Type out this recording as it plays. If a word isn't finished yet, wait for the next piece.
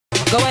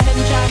Go ahead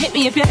and try, hit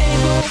me if you're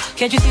able.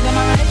 Can't you see that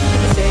my relationship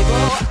is stable?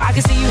 I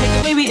can see you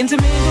hate the way we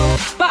intermingle,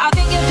 but I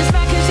think you're just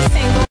mad cause you're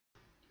single.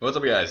 What's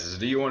up, guys? This is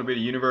Do You Want to Be the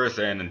Universe,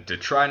 and to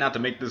try not to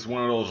make this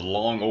one of those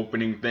long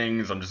opening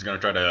things, I'm just gonna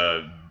try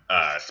to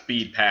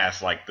speed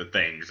past like the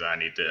things I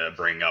need to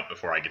bring up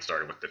before I get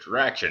started with this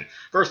reaction.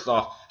 First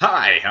off,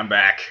 hi, I'm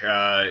back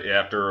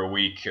after a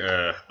week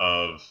or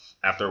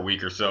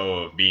so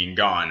of being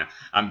gone.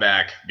 I'm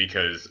back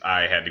because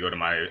I had to go to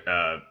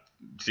my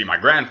see my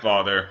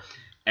grandfather,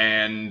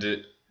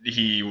 and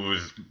he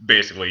was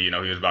basically, he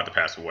was about to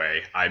pass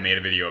away. I made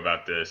a video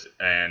about this,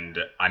 and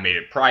I made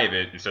it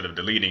private instead of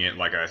deleting it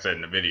like I said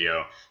in the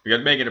video,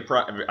 because making it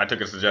private, I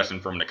took a suggestion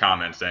from the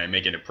comments saying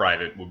making it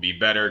private would be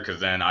better, because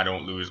then I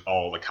don't lose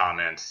all the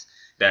comments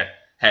that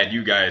had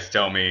you guys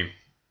tell me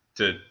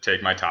to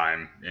take my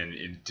time,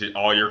 and to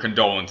all your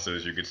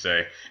condolences, you could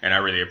say, and I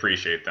really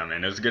appreciate them.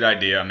 And it was a good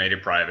idea. I made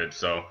it private,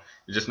 so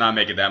just not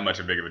make it that much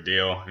a big of a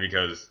deal,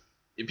 because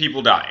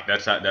people die.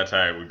 That's how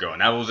it would go,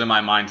 and that was in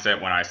my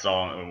mindset when I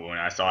saw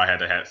I had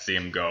to see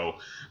him go.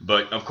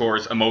 But of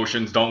course,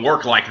 emotions don't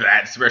work like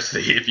that,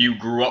 especially if you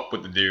grew up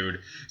with the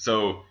dude.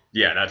 So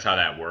yeah, that's how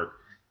that worked.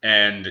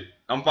 And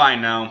I'm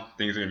fine now.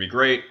 Things are gonna be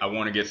great. I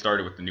want to get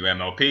started with the new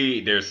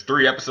MLP. There's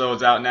 3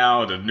 episodes out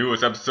now. The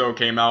newest episode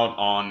came out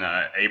on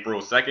April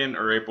 2nd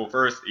or April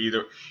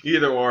 1st,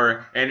 either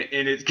or. And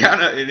it's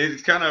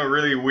kind of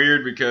really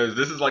weird, because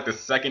this is like the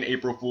second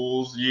April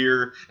Fool's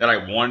year that I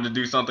wanted to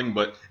do something,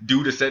 but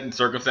due to certain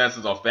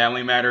circumstances of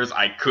family matters,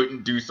 I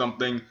couldn't do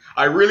something.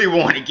 I really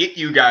want to get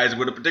you guys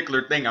with a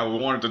particular thing I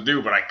wanted to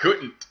do, but I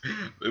couldn't,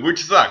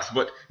 which sucks.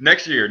 But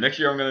next year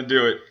I'm gonna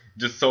do it.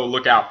 Just so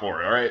look out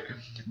for it, all right?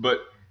 But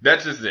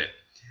that's just it.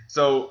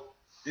 So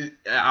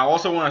I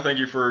also want to thank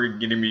you for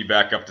getting me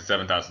back up to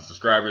 7,000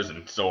 subscribers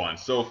and so on and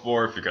so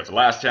forth, because the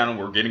last channel,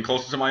 we're getting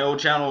closer to my old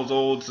channel's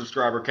old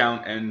subscriber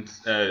count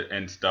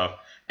and stuff.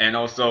 And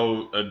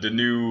also the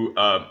new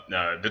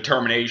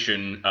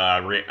determination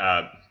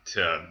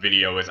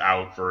video is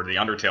out for the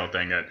Undertale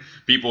thing that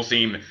people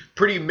seem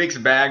pretty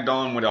mixed bagged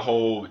on, with a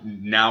whole,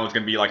 now it's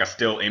going to be like a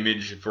still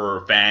image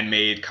for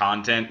fan-made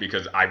content,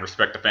 because I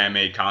respect the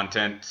fan-made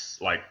content,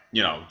 like,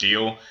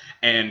 deal.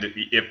 And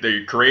if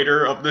the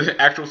creator of the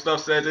actual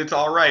stuff says it's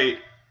alright,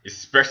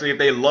 especially if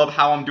they love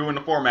how I'm doing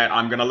the format,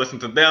 I'm going to listen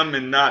to them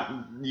and not,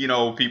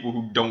 people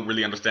who don't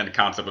really understand the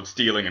concept of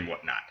stealing and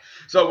whatnot.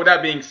 So with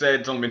that being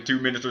said, it's only been 2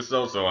 minutes or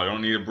so I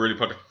don't need to really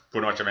put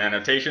much of an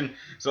annotation.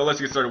 So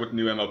let's get started with the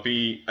new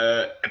MLP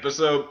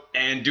episode.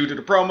 And due to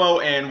the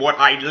promo and what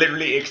I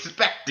literally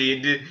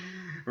expected,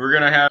 we're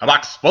gonna have a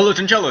box full of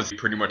chinchillas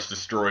pretty much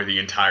destroy the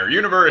entire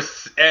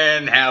universe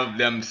and have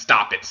them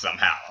stop it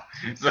somehow.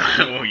 So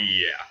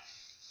yeah.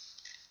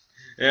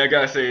 Yeah, I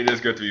gotta say, it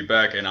is good to be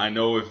back, and I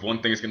know if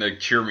one thing's gonna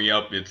cheer me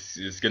up,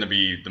 it's gonna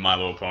be the My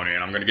Little Pony,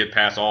 and I'm gonna get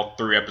past all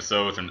 3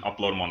 episodes and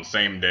upload them on the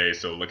same day,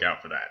 so look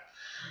out for that.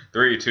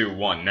 3, 2,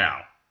 1, now.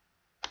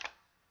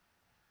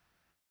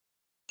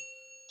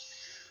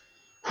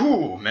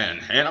 Whew,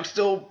 man, and I'm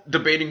still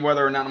debating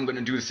whether or not I'm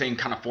gonna do the same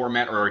kind of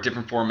format or a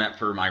different format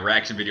for my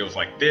reaction videos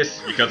like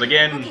this, because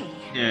again,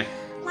 okay.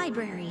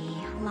 Library.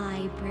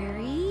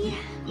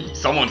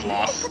 Someone's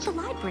lost. What's the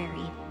library?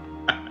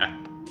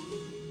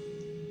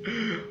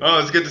 Oh,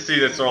 it's good to see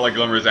that Starlight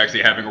Glimmer is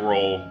actually having a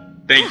role.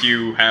 Thank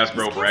you,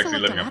 Hasbro, for actually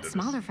living up to this.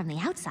 Smaller from the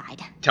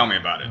outside. Tell me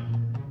about it.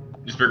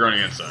 It's bigger on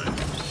the inside.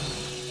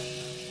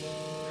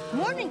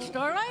 Morning,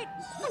 Starlight.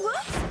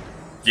 Whoops.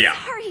 Yeah.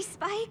 Sorry,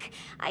 Spike.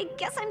 I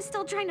guess I'm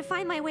still trying to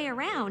find my way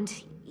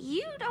around.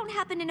 You don't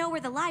happen to know where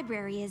the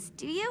library is,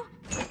 do you?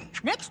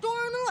 Next door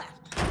on the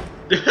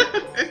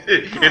left.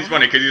 It's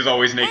funny because he's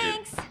always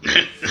naked.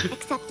 Thanks.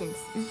 Acceptance.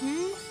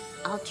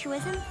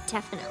 Altruism?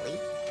 Definitely.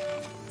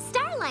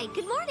 Starlight,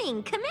 good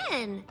morning. Come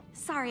in.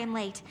 Sorry I'm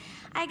late.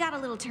 I got a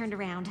little turned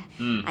around.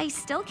 I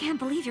still can't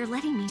believe you're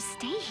letting me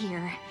stay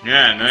here.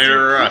 Yeah,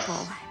 neither are us.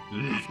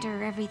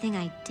 After everything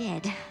I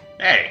did.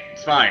 Hey,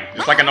 it's fine.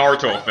 It's like a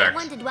Naruto effect.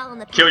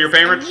 Kill your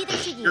parents,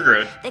 you're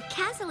good. The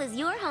castle is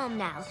your home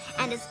now,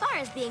 and as far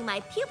as being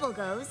my pupil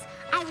goes,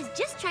 I was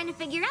just trying to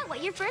figure out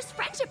what your first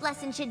friendship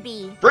lesson should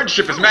be.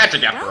 Friendship is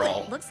magic after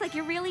all. Looks like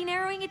you're really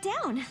narrowing it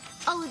down.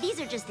 Oh, these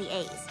are just the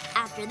A's.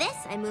 After this,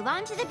 I move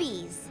on to the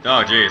B's.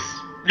 Oh, jeez.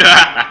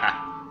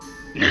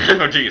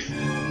 Oh, jeez.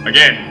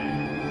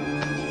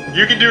 Again.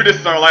 You can do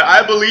this, Starlight.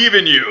 I believe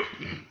in you.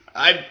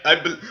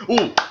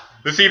 Ooh.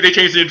 Let's see if they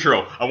change the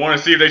intro. I want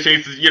to see if they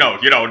change the,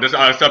 this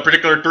a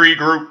particular 3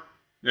 group.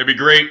 That'd be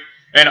great.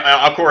 And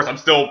of course, I'm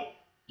still,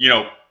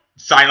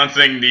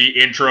 silencing the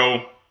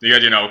intro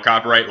because,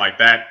 copyright like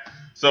that.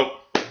 So,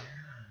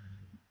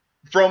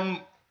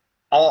 from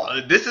all,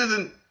 this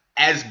isn't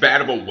as bad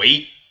of a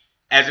wait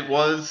as it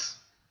was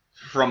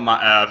from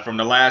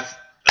the last.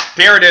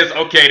 There it is.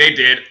 Okay, they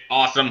did.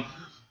 Awesome.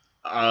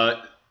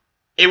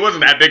 It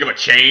wasn't that big of a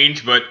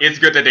change, but it's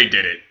good that they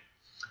did it.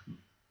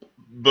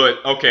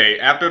 But, okay,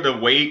 after the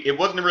wait, it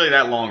wasn't really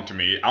that long to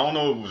me. I don't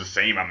know if it was the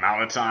same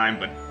amount of time,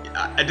 but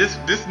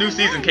this new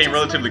season came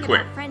relatively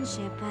quick.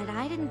 Friendship, but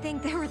I didn't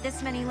think there were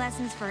this many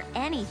lessons for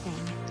anything.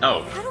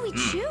 Oh. How do we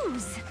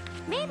choose?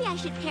 Maybe I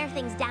should pare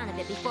things down a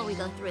bit before we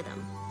go through them.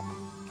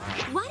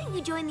 Why don't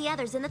you join the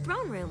others in the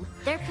throne room?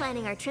 They're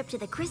planning our trip to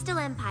the Crystal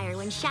Empire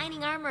when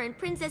Shining Armor and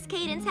Princess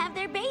Cadance have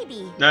their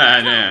baby.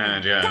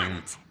 Got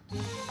it.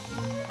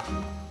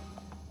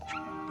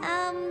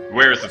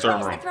 Where's the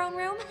throne room? The throne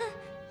room?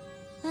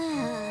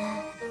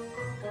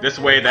 This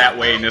way, that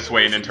way, and this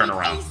way, and then turn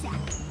around.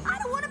 I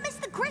don't want to miss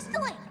the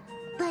crystalling.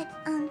 But,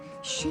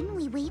 shouldn't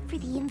we wait for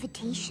the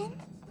invitation?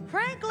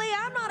 Frankly,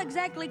 I'm not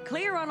exactly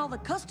clear on all the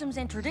customs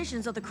and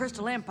traditions of the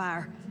Crystal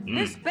Empire.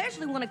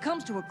 Especially when it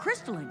comes to a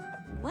crystalling.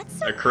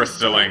 What's a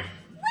crystalling?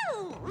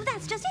 Well,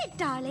 that's just it,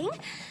 darling.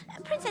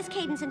 Princess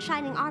Cadance and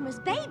Shining Armor's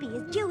baby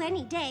is due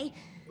any day.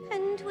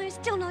 And we're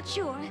still not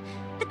sure.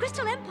 The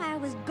Crystal Empire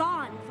was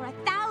gone for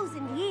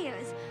 1,000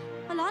 years.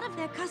 A lot of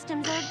their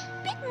customs are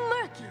a bit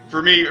murky.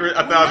 For me,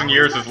 1,000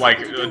 years is like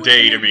a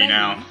day to me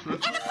now. And the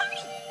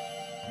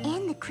party!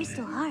 And the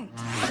Crystal Heart.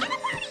 And the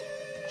party!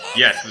 And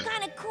yes. some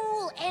kind of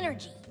cool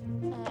energy.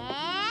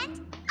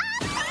 And...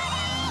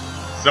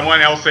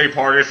 Someone else say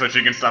party so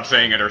she can stop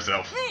saying it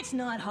herself. It's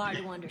not hard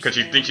to understand. Because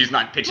she thinks she's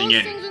not pitching Most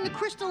in. things in the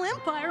Crystal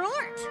Empire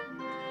aren't.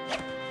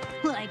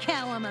 Like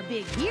how I'm a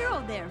big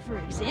hero there, for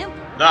example.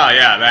 Oh,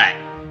 yeah, that.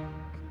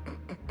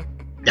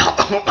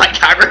 Oh my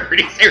god,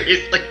 really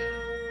seriously?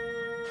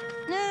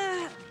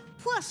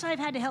 Plus, I've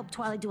had to help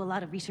Twilight do a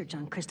lot of research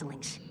on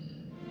crystallings.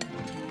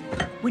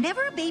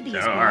 Whenever a baby is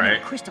Oh, born in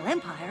alright. the Crystal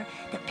Empire,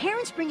 the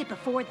parents bring it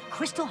before the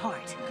Crystal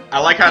Heart. I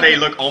like how they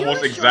look If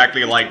almost you're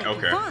exactly sure like, crystal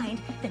they okay. can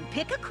find, then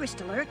pick a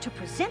crystaller to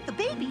present the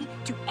baby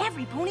to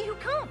every pony who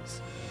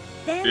comes.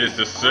 Then Is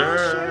the all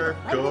share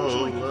the lightning circle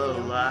joy they feel,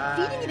 alive?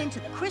 feeding it into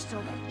the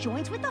crystal that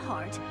joins with the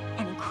heart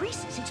and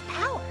increases its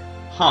power.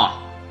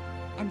 Huh.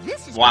 And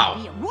this is Wow.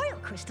 going to be a royal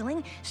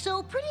crystalling,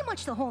 so pretty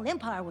much the whole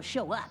empire will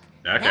show up.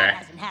 Okay. That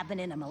hasn't happened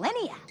in a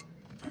millennia.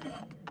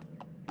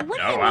 What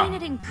do Oh, you wow. mean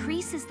it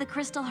increases the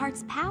Crystal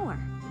Heart's power?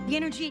 The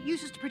energy it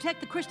uses to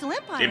protect the Crystal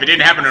Empire. If it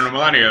didn't happen in a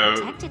millennia,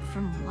 Protect it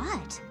from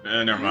what?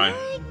 never mind.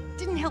 I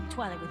didn't help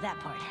Twilight with that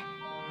part.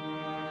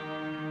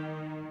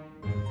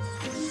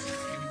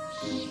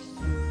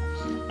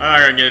 I'm not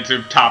gonna get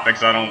into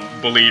topics I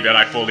don't believe that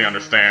I fully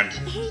understand.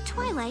 Hey,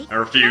 Twilight. I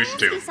refuse can I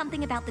to. ask you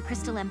something about the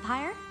Crystal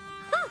Empire?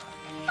 Huh,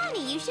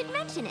 funny you should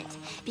mention it,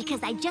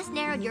 because I just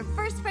narrowed your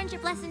first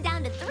friendship lesson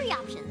down to 3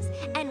 options,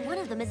 and one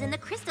of them is in the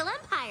Crystal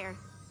Empire.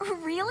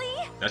 Really?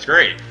 That's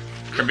great.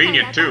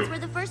 Convenient, I thought too. that's where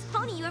the first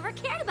pony you ever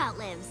cared about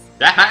lives.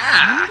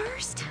 Ah!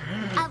 Sunburst?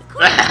 Of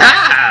course.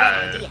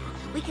 Great idea.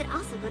 We could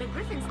also go to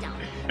Griffinstone.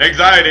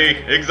 Anxiety,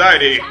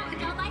 anxiety.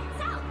 Challenge all by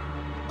itself.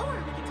 Or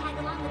we could tag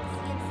along with the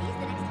CMCs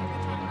the next time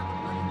they try to help a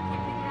pony who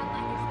can't figure out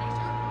why they're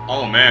special.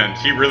 Oh man,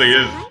 she really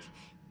is. Right?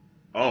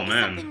 Oh Is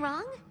man. something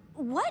wrong?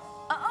 What?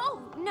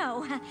 Oh,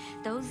 no.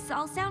 Those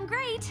all sound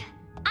great.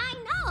 I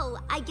know.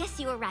 I guess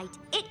you were right.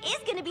 It is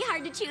going to be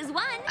hard to choose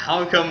one.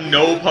 How come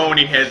no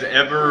pony has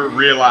ever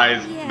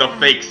realized the Yeah.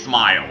 fake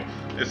smile?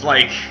 It's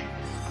like,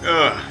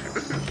 ugh.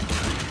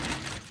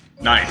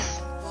 Nice.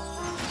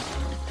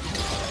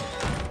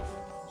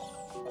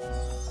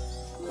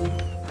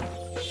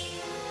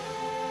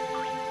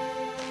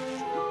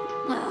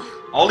 Ugh,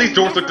 All these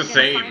doors never look the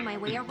gonna Find same. my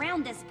way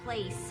around this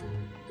place.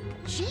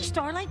 Gee,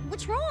 Starlight,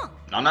 what's wrong?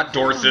 I'm not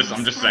Dorsus,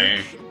 I'm just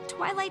saying.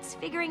 Twilight's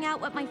figuring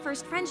out what my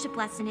first friendship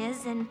lesson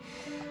is, and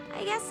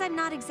I guess I'm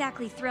not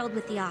exactly thrilled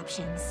with the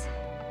options.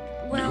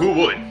 Well, Who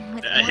would?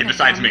 with one of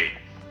Besides them, me.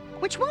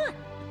 Which one?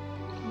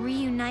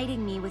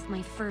 Reuniting me with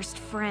my first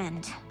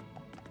friend.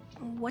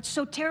 What's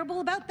so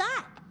terrible about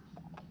that?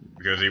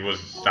 Because he was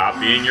stop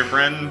being your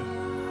friend?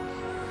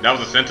 That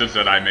was a sentence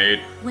that I made.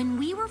 When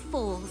we were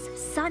foals,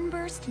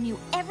 Sunburst knew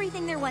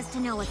everything there was to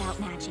know about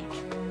magic.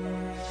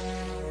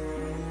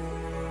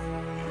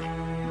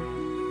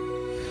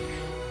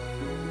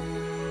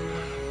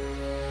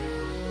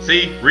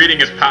 See?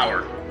 Reading is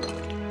power.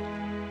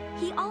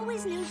 He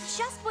always knew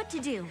just what to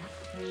do.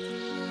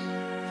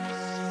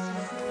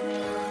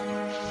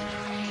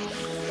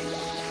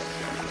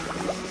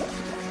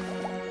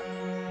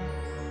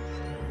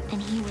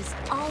 And he was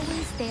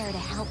always there to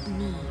help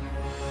me.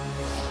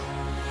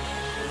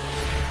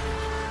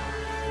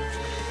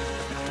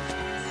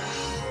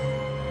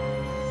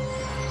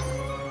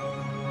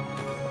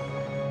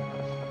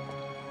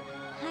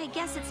 I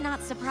guess it's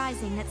not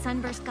surprising that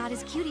Sunburst got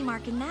his cutie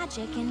mark in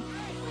magic and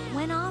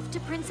went off to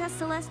Princess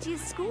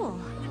Celestia's school.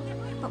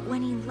 But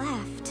when he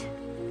left...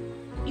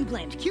 You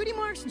blamed cutie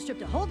marks and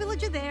stripped a whole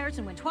village of theirs,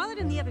 and when Twilight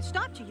and the others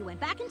stopped you, you went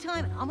back in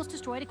time and almost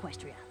destroyed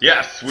Equestria.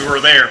 Yes, we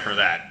were there for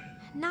that.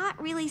 Not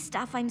really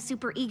stuff I'm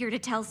super eager to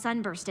tell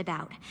Sunburst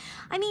about.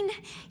 I mean,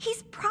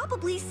 he's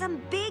probably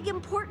some big,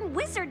 important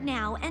wizard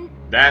now, and...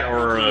 That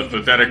or I a can't even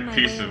pathetic find my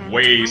piece way of around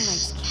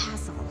waste. Twilight's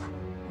castle.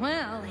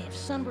 Well, if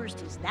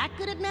Sunburst is that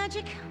good at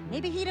magic,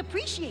 maybe he'd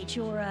appreciate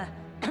your,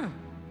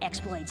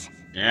 exploits.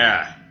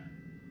 Yeah.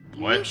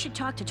 You What? should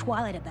talk to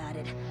Twilight about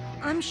it.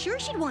 I'm sure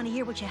she'd want to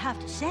hear what you have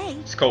to say.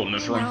 It's cold in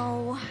this room.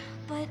 No,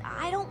 but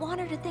I don't want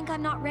her to think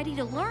I'm not ready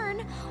to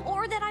learn,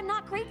 or that I'm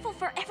not grateful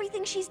for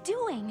everything she's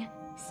doing.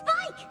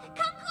 Spike,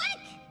 come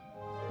quick!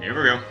 Here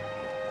we go.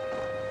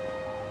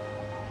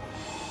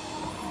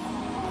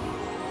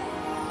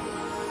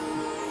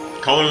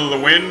 Colors of the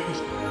Wind?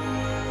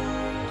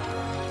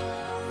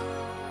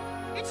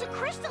 It's a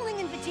crystalling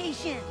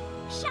invitation.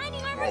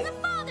 Shining Armor's a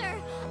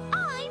father.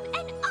 I'm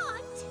an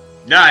aunt.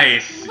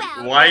 Nice.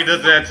 Well, Why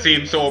does that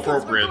seem so since we're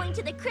appropriate? going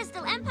to the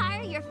Crystal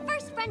Empire, your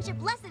first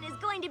friendship lesson is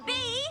going to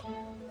be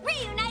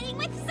reuniting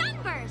with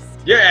Sunburst.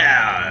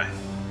 Yeah.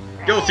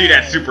 Go see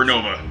that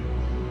supernova.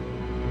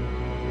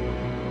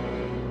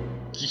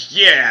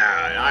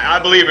 Yeah, I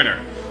believe in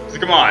her. So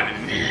come on.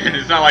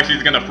 It's not like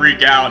she's gonna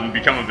freak out and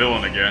become a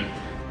villain again.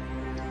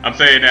 I'm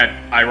saying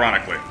that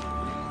ironically,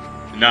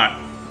 not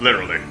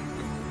literally.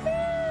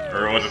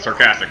 Or was it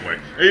sarcastically?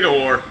 Either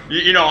or.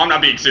 You know, I'm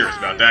not being serious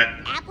about that.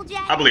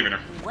 Applejack? I believe in her.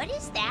 What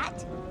is that?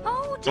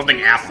 Oh, just Something a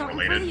little apple something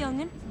related. For the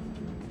youngin'.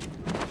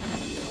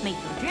 Make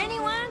the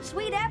genuine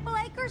sweet apple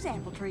acres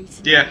apple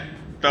trees. Yeah,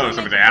 thought it was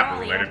something apple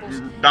related.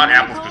 Not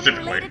apple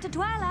specifically. Related to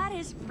Twilight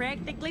is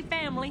practically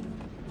family.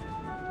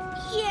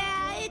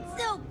 Yeah,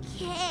 it's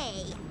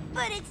okay.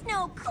 But it's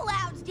no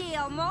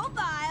Cloudsdale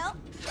Mobile.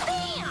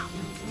 Bam!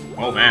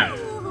 Oh man.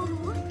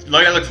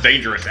 Look, that looks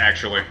dangerous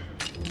actually.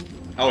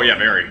 Oh yeah,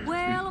 very.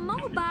 Well, a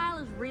mobile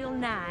is real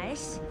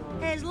nice,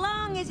 as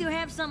long as you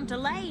have something to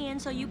lay in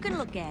so you can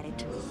look at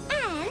it.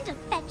 And a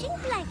fetching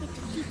blanket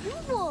to keep you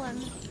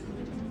warm.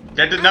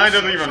 That design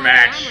doesn't even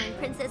match. Armor and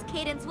Princess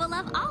Cadence will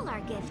love all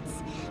our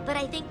gifts, but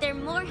I think they're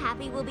more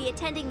happy we'll be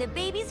attending the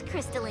baby's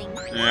crystaling.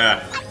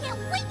 Yeah. I can't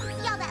wait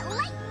to see all that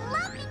light and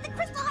love make the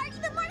crystal heart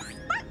even more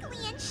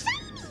sparkly and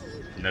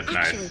shiny. That's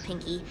Actually, nice.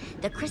 Pinky,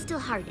 the crystal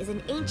heart is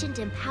an ancient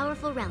and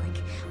powerful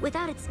relic.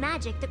 Without its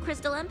magic, the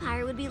Crystal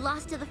Empire would be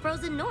lost to the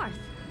frozen north.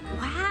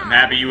 Wow. I'm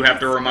happy you have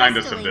to remind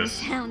us of Crystalling this.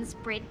 Sounds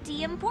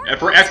pretty important. And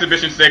for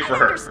exhibition's sake for I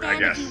her, I understand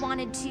guess. if you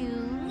wanted to,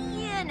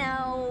 you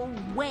know,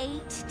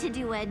 wait to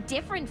do a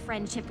different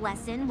friendship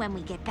lesson when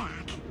we get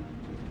back.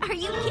 Are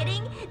you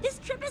kidding? This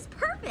trip is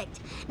perfect.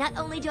 Not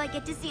only do I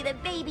get to see the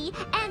baby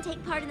and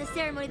take part in the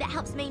ceremony that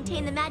helps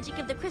maintain the magic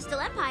of the Crystal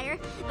Empire,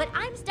 but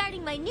I'm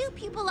starting my new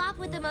pupil off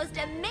with the most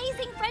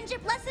amazing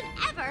friendship lesson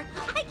ever.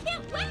 I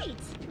can't wait.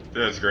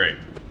 That's great.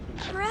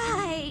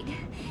 Right.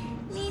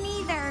 Me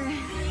neither.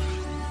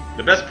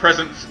 The best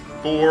present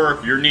for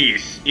your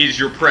niece is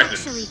your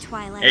presence. Actually,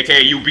 Twilight,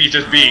 AKA you be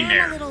just being I'm a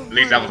there. little At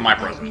least that was my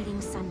worried about present.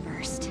 meeting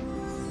Sunburst.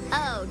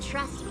 Oh,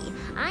 trust me.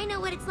 I know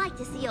what it's like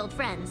to see old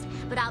friends,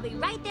 but I'll be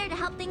right there to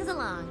help things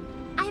along.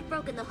 I've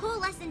broken the whole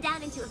lesson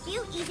down into a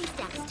few easy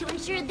steps to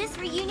ensure this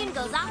reunion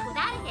goes off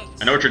without a hitch.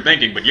 I know what you're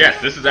thinking, but yes,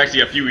 this is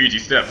actually a few easy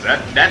steps.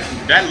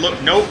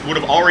 That note would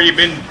have already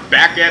been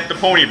back at the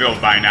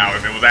Ponyville by now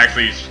if it was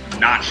actually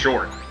not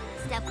short.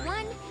 Step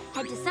 1,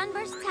 head to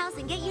Sunburst's house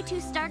and get you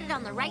two started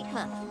on the right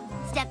hoof.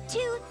 Step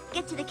 2,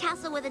 get to the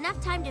castle with enough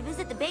time to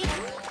visit the baby.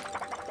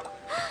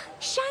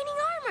 Shining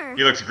Armor!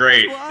 He looks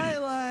great.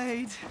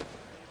 Twilight!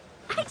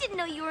 I didn't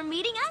know you were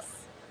meeting us.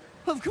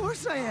 Of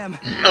course I am.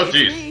 Oh, It's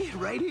jeez. me,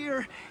 right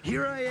here.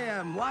 Here I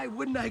am. Why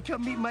wouldn't I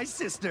come meet my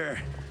sister?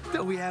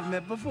 Though we have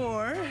met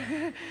before.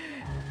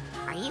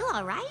 Are you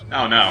all right?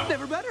 Oh no.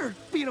 Never better.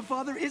 Being a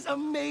father is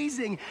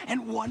amazing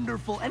and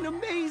wonderful and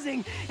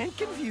amazing and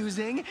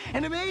confusing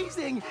and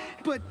amazing,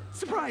 but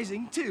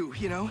surprising too,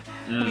 you know?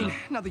 I mean,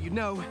 now that you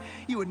know,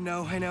 you would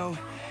know, I know.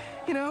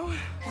 You know?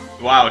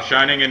 Wow,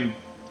 Shining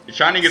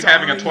is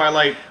having a Sorry.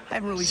 Twilight I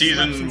haven't really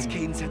season slept since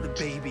Cadence had the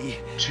baby.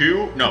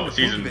 2? No, Come to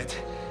think season. of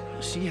it,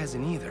 she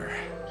hasn't either.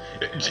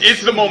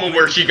 It's the moment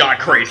where she got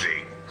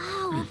crazy.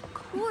 Oh, of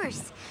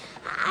course.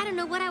 I don't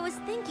know what I was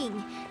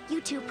thinking. You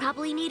two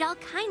probably need all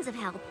kinds of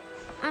help.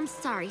 I'm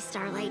sorry,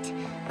 Starlight,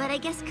 but I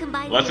guess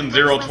combining Lesson your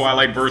 0 first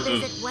Twilight lesson with this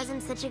versus visit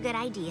wasn't such a good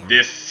idea.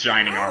 This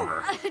Shining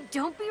Armor.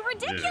 Don't be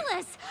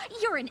ridiculous.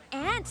 You're an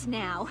aunt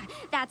now.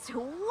 That's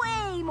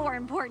way more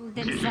important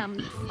than some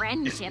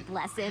friendship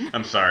lesson.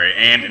 I'm sorry,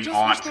 and I an just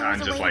aunt. wish there was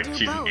I'm a just way like, to do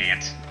she's an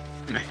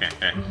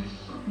both. aunt.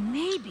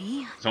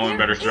 Maybe. Someone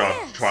there better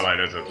draw is. Twilight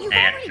as an You've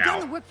aunt already now. done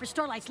the work for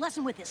Starlight's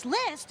lesson with this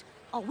list.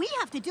 All we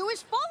have to do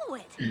is follow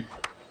it.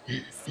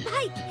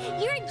 Spike,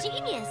 you're a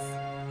genius.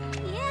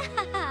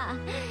 Yeah.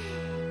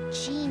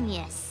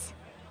 Genius.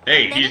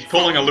 Hey, Then he's it's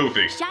pulling a settled.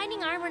 Luffy.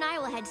 Shining Armor and I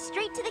will head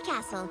straight to the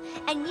castle,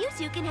 and you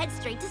two can head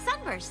straight to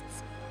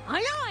Sunburst's.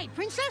 Aye, aye,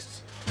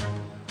 princess.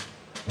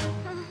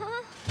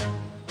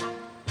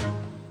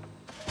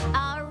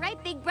 All right,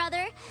 big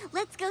brother.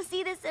 Let's go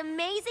see this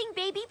amazing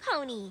baby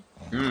pony.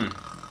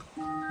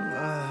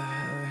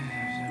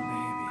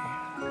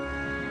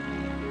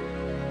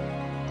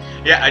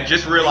 Yeah, I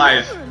just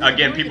realized,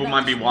 again, people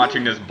might be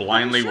watching this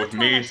blindly with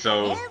me,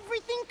 so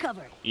Everything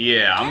covered.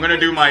 yeah, I'm gonna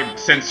do my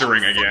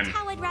censoring Except again.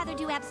 how I'd rather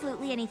do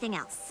absolutely anything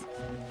else.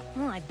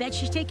 Well, I bet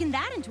she's taking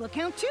that into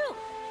account too.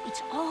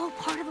 It's all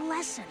part of the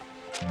lesson.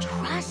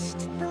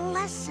 Trust the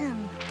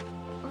lesson.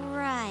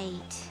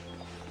 Right.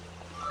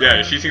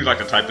 Yeah, she seems like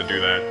the type to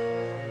do that.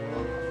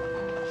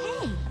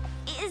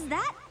 Hey, is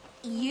that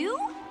you?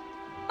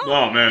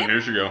 Oh man,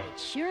 here she go. It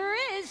sure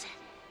is.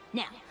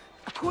 Now,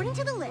 according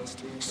to the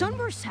list,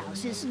 Sunburst's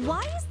house is...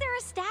 Why is there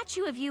a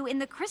statue of you in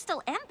the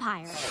Crystal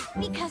Empire?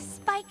 Because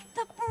Spike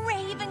the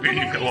brave and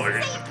Being glorious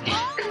glorious. saved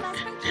all of us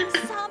from King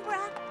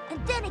Sombra,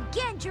 and then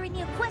again during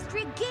the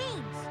Equestria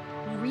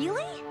Games.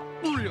 Really?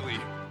 Really?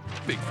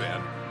 Big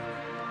fan.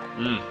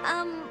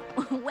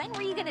 When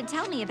were you gonna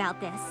tell me about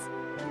this?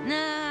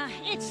 Nah,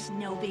 it's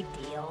no big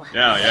deal.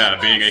 Yeah,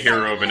 being a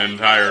hero of an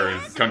entire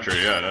country,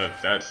 yeah,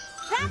 that's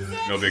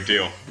That's no it. big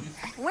deal.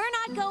 We're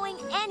not going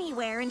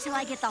anywhere until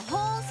I get the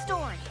whole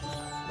story.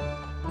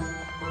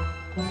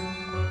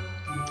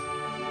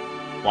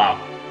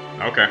 Wow.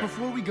 Okay.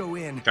 Before we go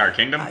in, Entire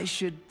kingdom? I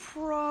should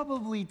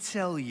probably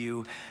tell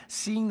you,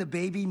 seeing the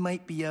baby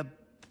might be a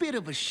bit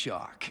of a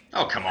shock.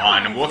 Oh, come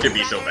on. What could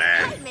be so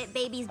bad? I've met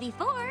babies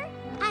before.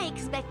 I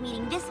expect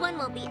meeting this one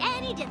won't be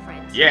any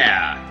different.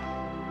 Yeah.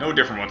 No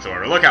different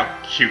whatsoever. Look how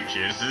cute she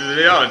is.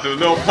 It's a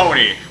little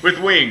pony with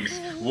wings.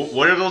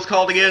 What are those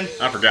called again?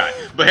 I forgot.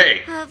 But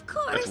hey, Of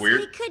course, that's weird.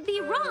 we could be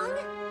wrong.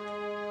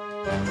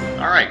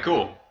 Alright,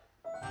 cool.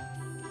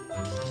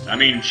 I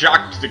mean,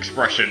 shocked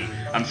expression.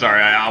 I'm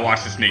sorry, I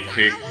watched the sneak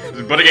peek.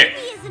 But again,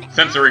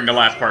 censoring the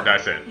last part that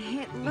I said.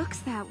 It looks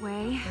that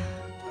way.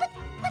 But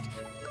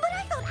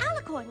I thought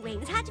alicorn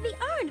wings had to be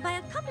earned by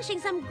accomplishing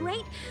some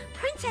great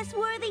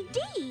princess-worthy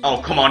deed.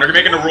 Oh, come on, they're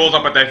making the rules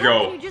up at that How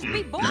go. can you just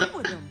be born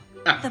with them?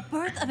 The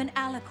birth of an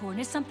alicorn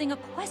is something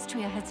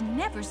Equestria has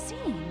never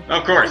seen. Of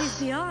It is course.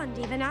 beyond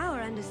even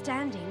our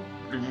understanding.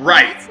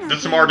 Right. The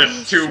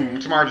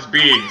smartest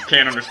beings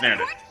can't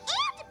understand it.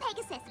 And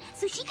Pegasus,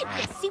 so she could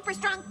be a super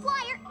strong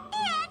flyer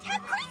and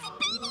have crazy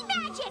baby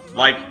magic.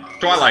 Like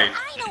Twilight.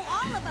 I know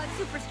all about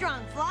super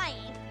strong flying.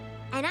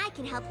 And I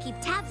can help keep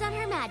tabs on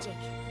her magic.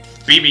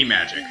 BB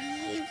magic.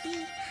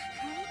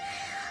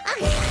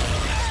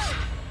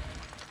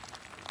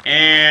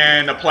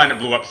 And a planet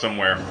blew up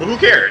somewhere. But who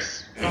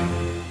cares?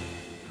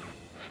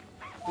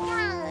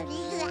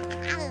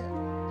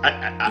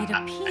 It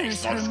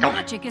appears her It's called-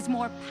 magic is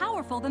more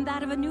powerful than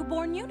that of a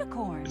newborn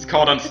unicorn. It's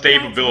called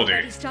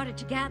unstability. Started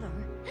to gather.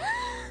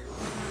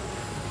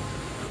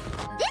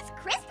 This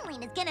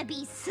crystalline is gonna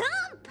be some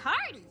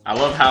party. I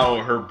love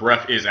how her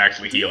breath is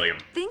actually helium.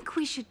 Think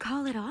we should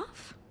call it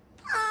off?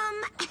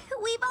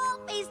 We've all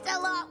faced a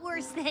lot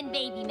worse than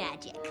baby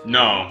magic.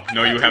 No,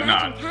 you have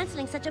not.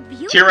 Canceling such a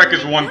beautiful T-Rex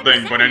is one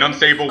thing, but an ceremony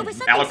unstable over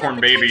something so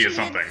alicorn baby is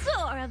potentially something.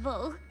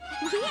 Adorable.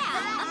 Yeah,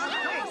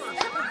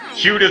 come on.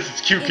 Cute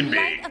as cute can In be.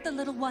 light of the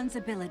little one's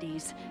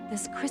abilities,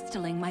 this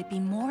crystalling might be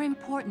more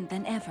important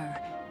than ever.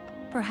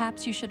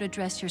 Perhaps you should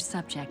address your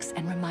subjects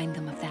and remind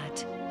them of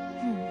that.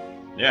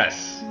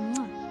 Yes.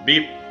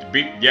 Beep,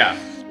 yeah.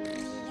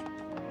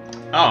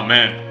 Oh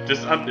man,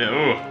 just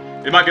ooh.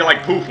 It might be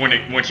like poof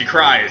when she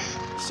cries.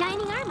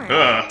 Shining armor.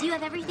 Ugh. Do you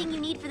have everything you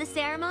need for the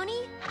ceremony?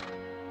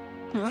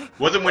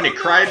 Was it when it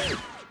cried?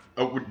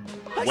 Oh,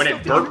 when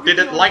it burped, did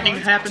it lightning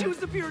happen? Choose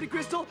the purity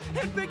crystal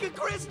and pick a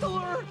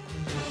crystaller.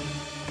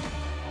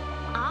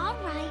 All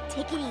right,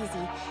 take it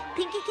easy.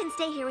 Pinky can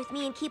stay here with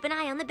me and keep an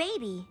eye on the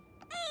baby.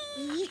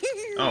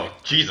 Oh,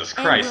 Jesus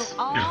And Christ.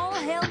 we'll all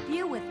help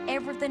you with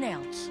everything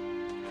else.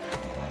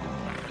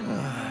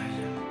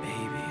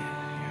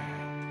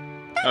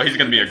 Oh, he's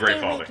gonna be a great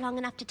Stay father. awake long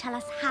enough to tell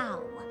us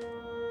how.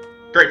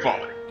 Great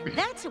father.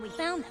 That's how we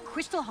found the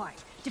Crystal Heart,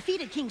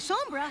 defeated King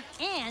Sombra,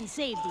 and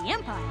saved the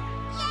Empire.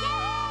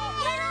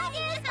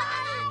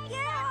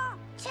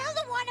 Tell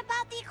the one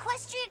about the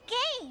equestrian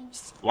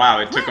games. Wow,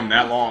 it took him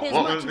that long. As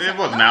Well, much as it I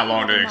wasn't that love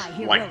long to,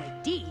 my like,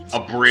 heroic deeds,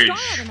 abridge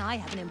Starlight and I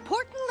have an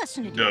important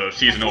lesson to do. the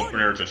season Before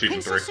opener to season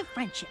Princess 3. of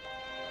Friendship.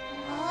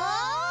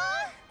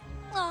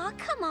 Aw,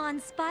 come on,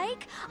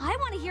 Spike. I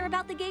want to hear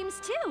about the games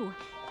too.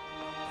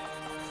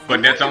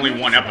 But that's only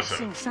one Sing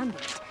episode.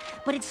 Sunburst,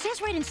 but it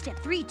says right in step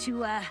 3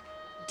 to,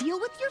 deal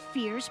with your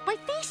fears by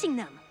facing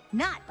them,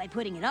 not by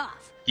putting it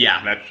off.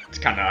 Yeah, that's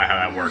kind of how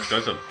that works.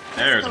 There's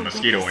a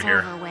mosquito in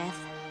here.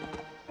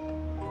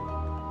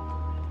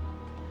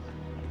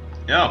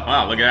 Oh,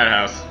 wow, look at that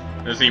house.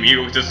 Doesn't seem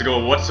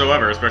egotistical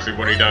whatsoever, especially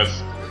what he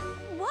does.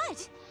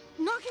 What?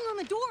 Knocking on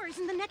the door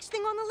isn't the next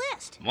thing on the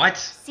list. What?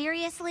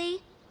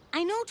 Seriously?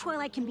 I know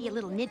Twilight can be a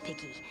little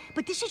nitpicky,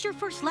 but this is your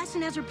first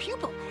lesson as her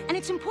pupil, and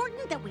it's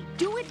important that we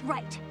do it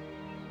right.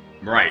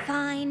 Right.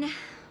 Fine.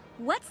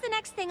 What's the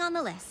next thing on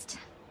the list?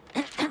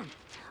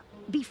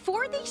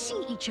 Before they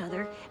see each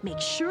other, make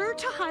sure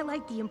to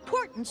highlight the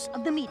importance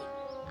of the meeting.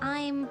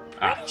 I'm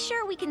pretty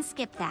sure we can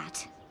skip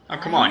that. Oh,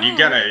 come on, you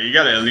gotta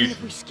at And least,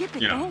 if we skip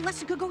it, you the know. whole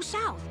lesson could go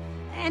south.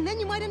 And then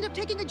you might end up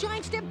taking a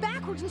giant step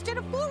backwards instead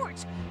of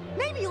forwards.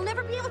 Maybe you'll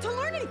never be able to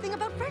learn anything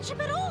about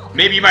friendship at all.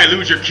 Maybe you might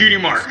lose your cutie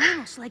mark. It's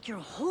almost like your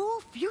whole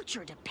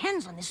future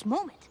depends on this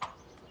moment.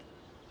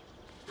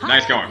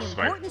 Nice Highlight going, the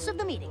Spike. importance of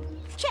the meeting.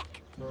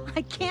 Check.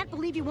 I can't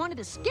believe you wanted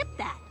to skip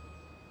that.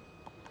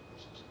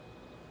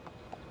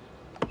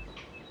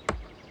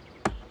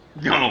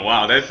 Oh,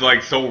 wow, that's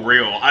like so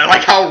real. I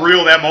like how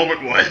real that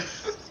moment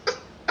was.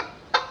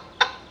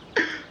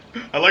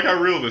 I like how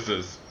real this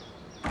is.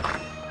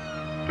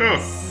 Oh.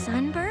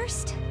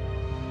 Sunburst?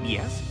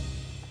 Yes?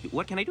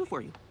 What can I do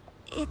for you?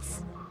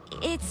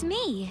 It's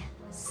me,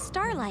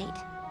 Starlight.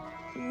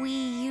 We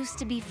used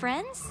to be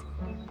friends?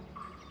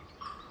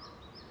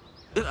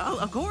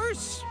 Of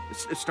course!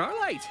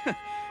 Starlight!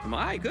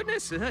 My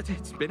goodness,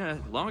 it's been a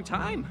long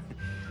time.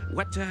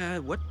 What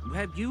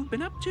have you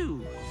been up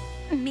to?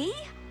 Me?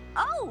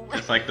 Oh!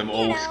 It's like the you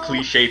most know,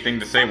 cliche thing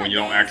to say some when of you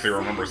don't this, actually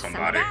remember some of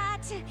somebody.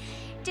 that,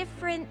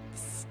 different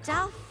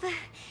stuff.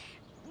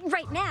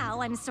 Right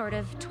now, I'm sort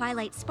of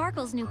Twilight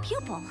Sparkle's new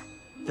pupil.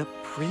 The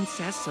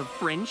Princess of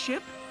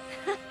Friendship?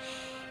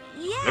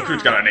 Yeah, Look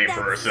who's got a name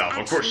for that's herself.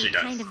 Of course she actually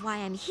does. kind of why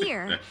I'm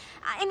here.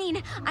 I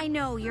mean, I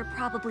know you're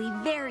probably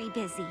very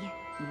busy.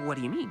 What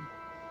do you mean?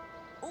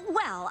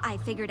 Well, I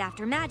figured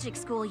after magic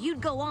school you'd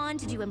go on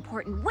to do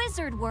important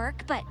wizard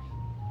work, but...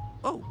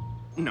 Oh,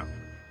 no.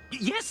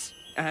 Yes!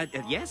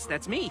 Yes,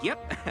 that's me,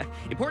 yep.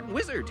 Important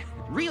wizard.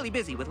 Really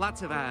busy with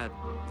lots of,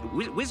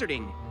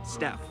 wizarding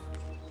stuff.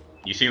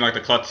 You seem like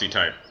the klutzy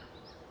type.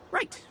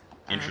 Right.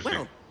 Interesting.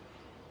 Well,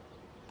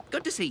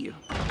 good to see you.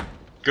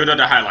 Good at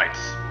the highlights.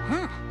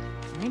 Huh.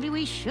 Maybe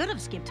we should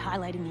have skipped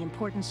highlighting the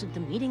importance of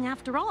the meeting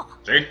after all.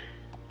 See?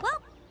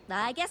 Well,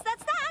 I guess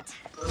that's that.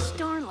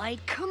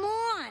 Starlight, come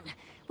on!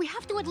 We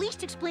have to at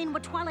least explain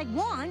what Twilight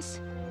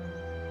wants.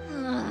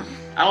 I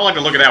don't like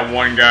to look at that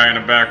one guy in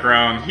the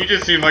background. He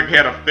just seemed like he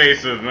had a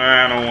face of,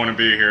 I don't want to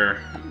be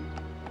here.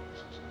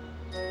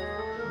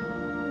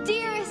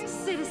 Dearest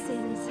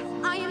citizens,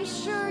 I am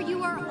sure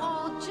you are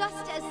all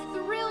just as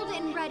thrilled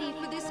and ready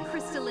for this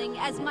crystalling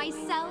as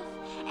myself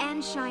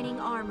and Shining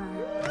Armor.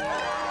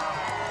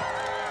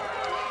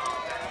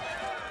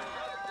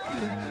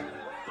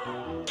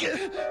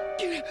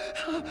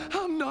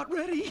 I'm not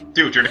ready.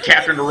 Dude, you're the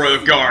captain of the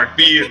Royal Guard.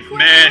 Be a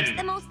That's the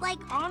man. most, like,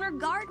 honor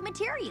guard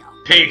material.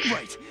 Pink.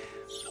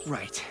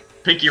 Right.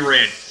 Pinky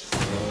red.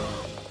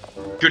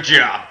 Good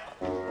job.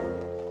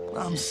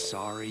 I'm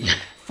sorry.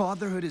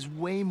 Fatherhood is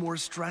way more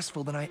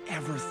stressful than I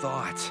ever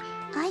thought.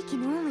 I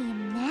can only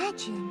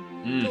imagine.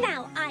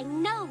 Now, I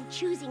know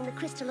choosing the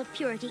Crystal of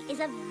Purity is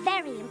a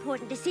very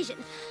important decision.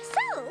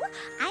 So,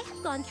 I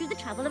have gone through the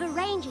trouble of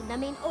arranging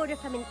them in order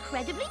from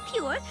incredibly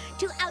pure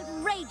to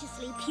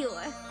outrageously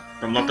pure.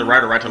 From left to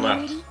right or right to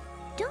left? Purity,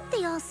 don't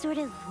they all sort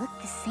of look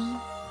the same?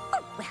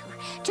 Oh, well,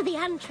 to the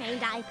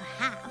untrained eye,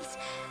 perhaps.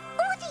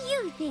 What do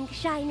you think,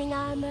 Shining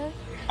Armor?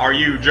 Are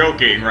you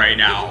joking right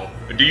now?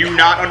 Do you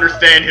not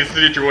understand his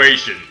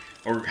situation?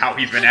 Or how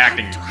he's been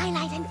acting?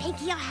 Twilight and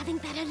Pinky are having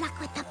better luck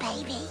with the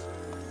baby.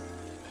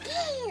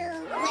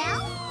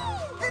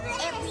 Well,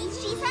 at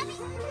least she's having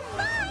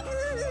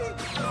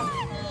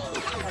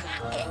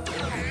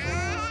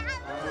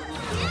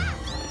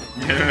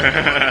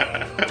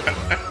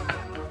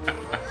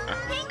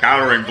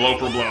Countering blow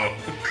for blow.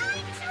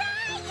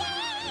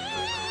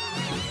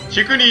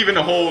 She couldn't even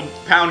hold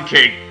pound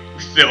cake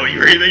still.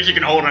 You really think she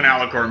can hold an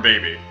alicorn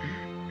baby?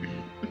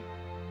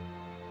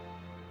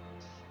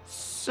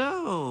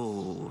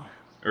 So...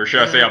 Or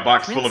should I say a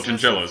box full of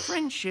Princess chinchillas?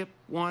 Friendship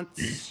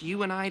wants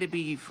you and I to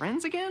be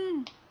friends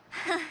again?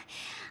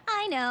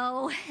 I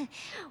know.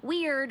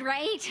 Weird,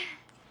 right?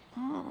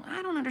 Oh,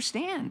 I don't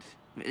understand.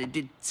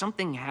 Did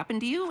something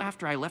happen to you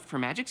after I left for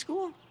magic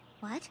school?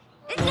 What?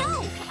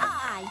 No!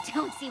 I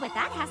don't see what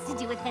that has to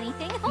do with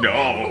anything.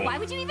 No. Why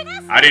would you even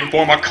ask I didn't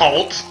form a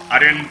cult. I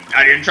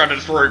didn't try to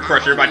destroy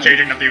Crusher by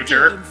changing the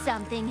future. Did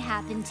something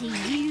happen to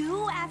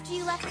you after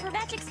you left for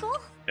magic school?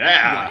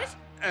 Yeah.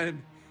 What?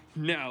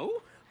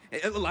 No.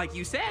 Like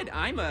you said,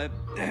 I'm a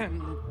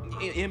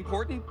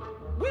important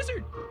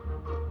wizard.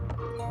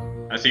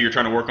 I see you're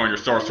trying to work on your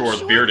Star Sword's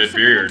Sure, bearded there's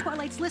something on beard.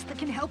 Twilight's list that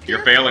can help You're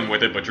here? failing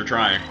with it, but you're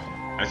trying.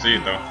 I see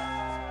it though.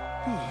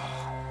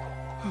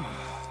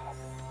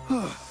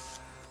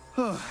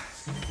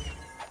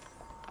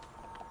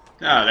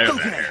 Ah, there's that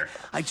Okay, hair.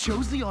 I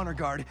chose the honor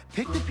guard,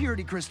 picked the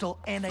purity crystal,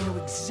 and I know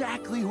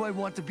exactly who I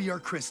want to be our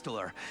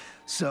crystaller.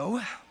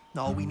 So,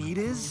 all we need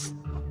is...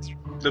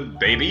 The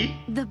baby?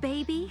 The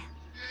baby?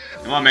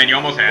 Come on, man, you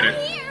almost had it.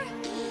 Here.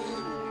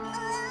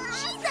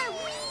 She's a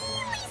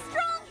really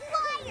strong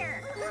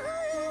flyer.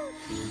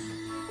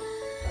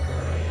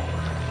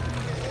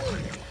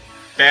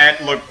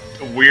 That looked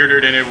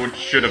weirder than it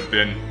should have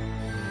been.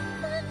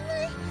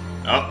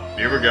 Oh,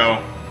 here we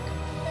go.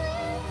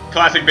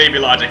 Classic baby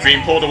logic,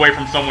 being pulled away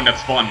from someone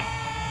that's fun.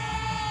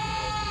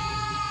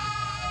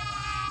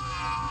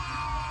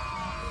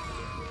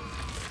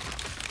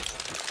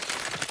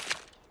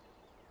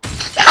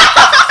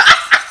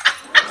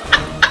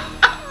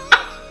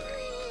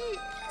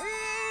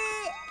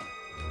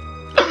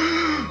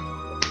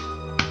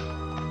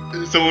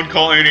 Someone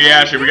call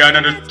Inuyasha, we got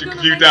another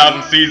few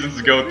thousand seasons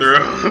to go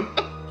through.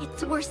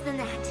 It's worse than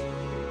that.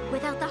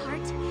 Without the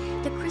heart,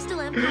 the Crystal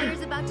Empire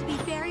is about to be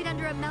buried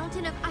under a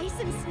mountain of ice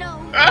and snow.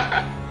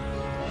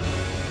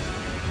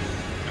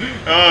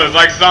 Oh, it's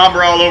like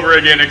Sombra all over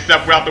again,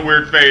 except without the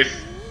weird face.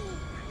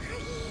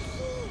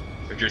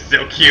 But you're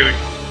still cute.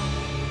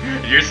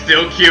 You're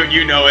still cute,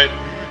 you know it.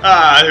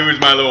 Ah, who's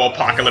my little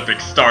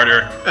apocalyptic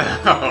starter?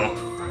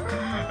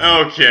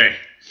 Oh. Okay.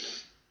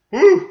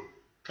 Woo!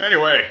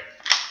 Anyway,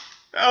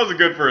 that was a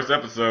good first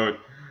episode.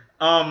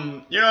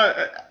 You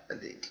know,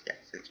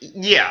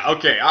 yeah,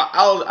 okay.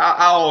 I'll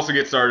also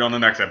get started on the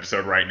next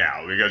episode right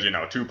now because, you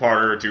know,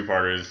 two-parter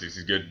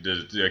is good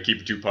to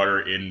keep a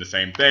two-parter in the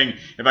same thing.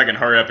 If I can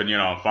hurry up and, you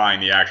know,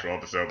 find the actual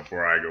episode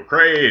before I go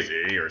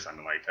crazy or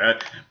something like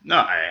that. No,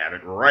 I have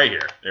it right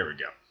here. There we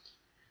go.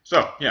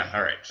 So, yeah,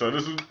 alright. So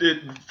this is it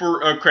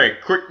for, okay,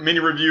 quick mini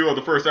review of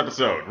the first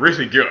episode.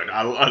 Really good.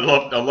 I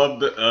love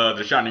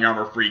the Shining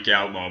Armor freak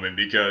out moment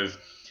because,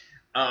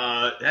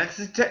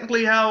 that's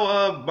technically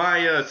how,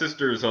 my,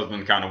 sister's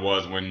husband kind of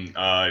was when,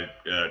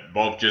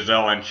 both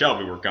Giselle and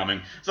Shelby were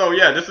coming. So,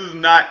 yeah, this is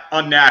not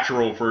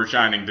unnatural for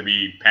Shining to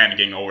be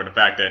panicking over the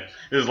fact that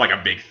this is like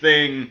a big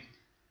thing.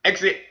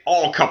 Actually,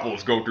 all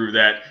couples go through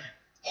that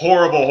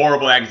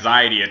horrible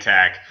anxiety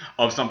attack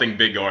of something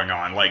big going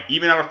on. Like,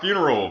 even at a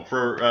funeral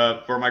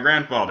for my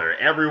grandfather,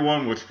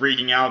 everyone was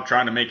freaking out,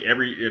 trying to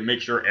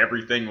make sure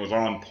everything was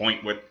on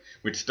point with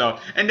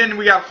stuff. And then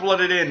we got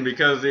flooded in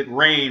because it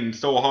rained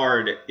so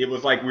hard. It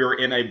was like we were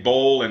in a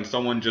bowl and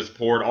someone just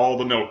poured all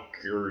the milk,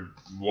 or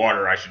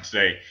water, I should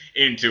say,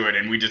 into it,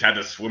 and we just had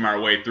to swim our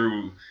way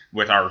through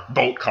with our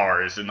boat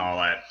cars and all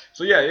that.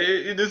 So yeah,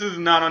 this is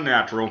not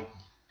unnatural.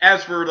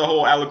 As for the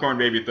whole Alicorn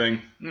baby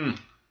thing,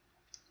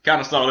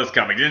 kind of saw this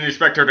coming. Didn't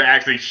expect her to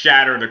actually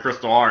shatter the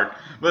crystal heart,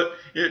 but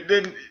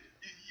then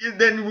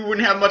we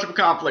wouldn't have much of a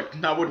conflict,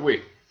 now would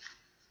we?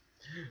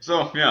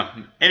 So yeah.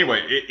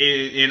 Anyway,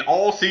 in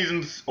all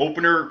seasons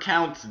opener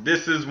counts,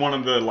 this is one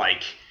of the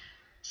like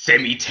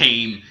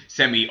semi-tame,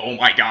 oh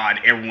my god,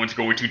 everyone's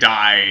going to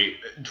die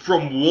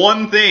from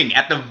one thing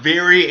at the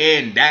very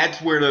end. That's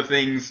where the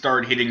things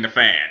start hitting the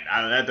fan.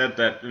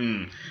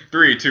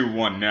 3, 2,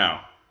 1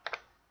 now.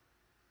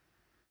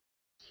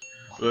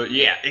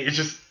 Yeah, it's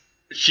just,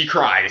 she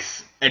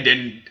cries, and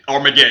then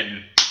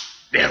Armageddon.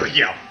 There we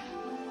go.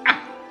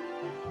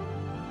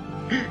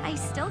 I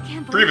still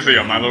can't believe Previously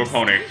on My Little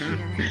Pony.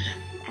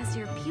 As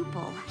your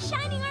pupil.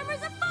 Shining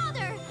Armor's a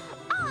father.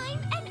 I'm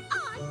an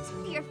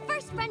aunt. Your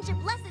first friendship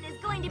lesson is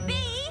going to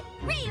be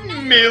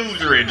reunited.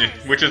 Mildred,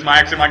 which is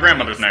actually my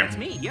grandmother's name. That's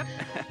me, yep.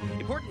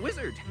 Important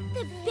wizard.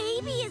 The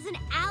baby is an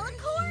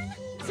alicorn?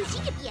 So she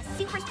could be a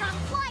super strong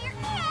flyer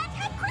and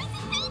have crazy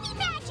baby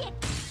magic.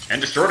 And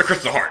destroy the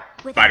crystal heart.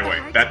 By the way,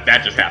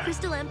 that just happened.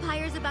 Crystal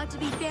Empire's about to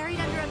be buried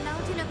under a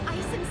mountain of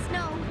ice and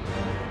snow.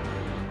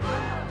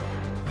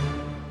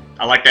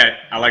 I like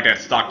that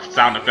stock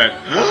sound effect.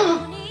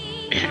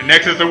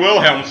 Next is the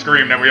Wilhelm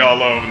scream that we all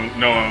know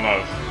and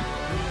love.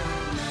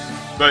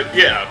 But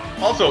yeah,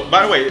 also,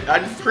 by the way,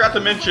 I forgot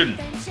to mention,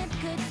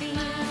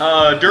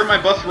 during my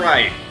bus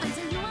ride,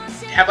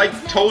 have I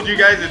told you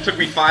guys it took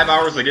me 5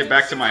 hours to get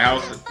back to my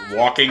house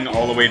walking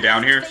all the way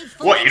down here?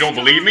 What, you don't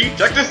believe me?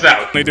 Check this out!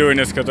 I'm only doing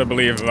this because I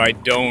believe if I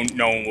don't,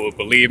 no one will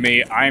believe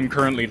me. I am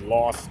currently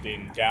lost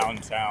in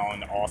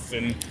downtown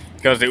Austin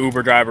because the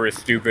Uber driver is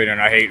stupid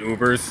and I hate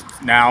Ubers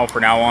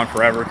from now on,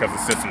 forever, because the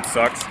system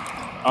sucks.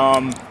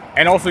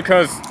 And also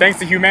because, thanks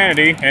to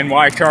humanity, and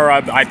why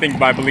Chara, I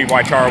believe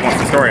why Chara wants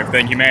to destroy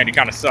everything, humanity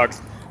kind of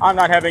sucks, I'm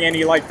not having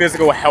any, like,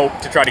 physical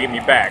help to try to get me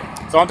back.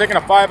 So I'm taking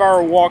a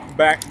 5-hour walk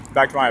back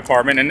to my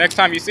apartment, and next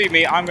time you see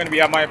me, I'm going to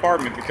be at my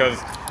apartment because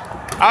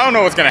I don't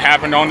know what's going to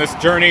happen on this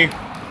journey,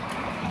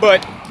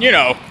 but, you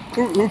know,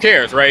 who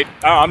cares, right?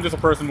 I'm just a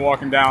person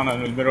walking down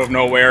in the middle of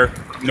nowhere,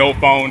 no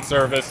phone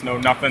service, no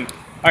nothing.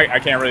 I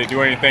can't really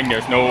do anything,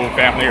 there's no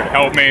family here to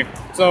help me,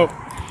 so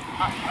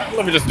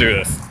let me just do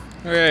this.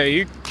 Okay,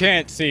 you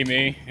can't see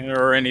me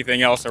or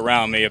anything else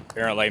around me,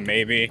 apparently,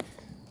 maybe.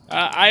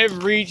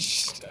 I've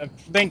reached, I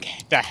think,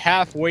 the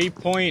halfway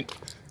point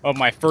of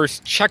my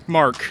first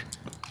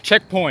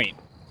checkpoint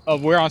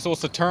of where I'm supposed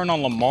to turn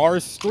on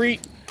Lamar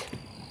Street.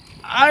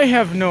 I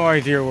have no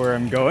idea where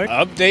I'm going.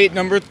 Update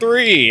number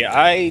 3.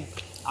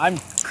 I'm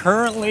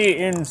currently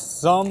in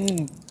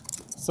some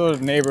sort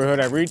of neighborhood.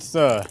 I reached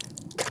the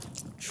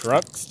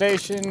truck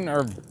station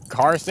or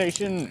car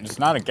station. It's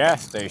not a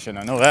gas station,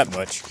 I know that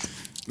much.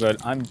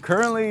 But I'm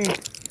currently,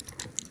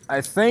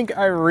 I think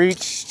I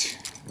reached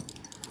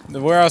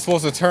where I was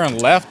supposed to turn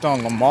left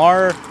on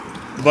Lamar,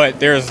 but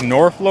there's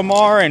North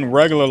Lamar and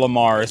regular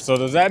Lamar. So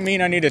does that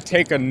mean I need to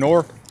take a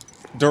north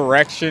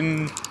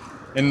direction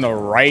in the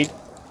right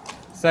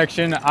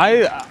section?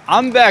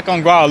 I'm back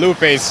on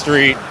Guadalupe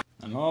Street.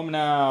 I'm home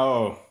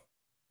now.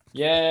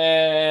 Yay!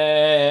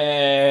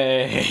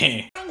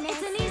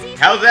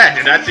 How's that?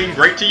 Did that seem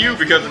great to you?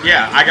 Because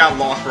yeah, I got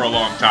lost for a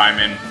long time,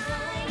 and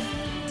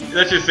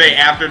let's just say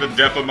after the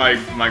death of my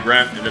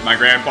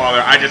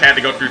grandfather, I just had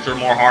to go through some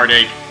more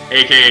heartache,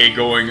 aka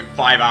going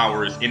 5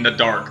 hours in the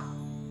dark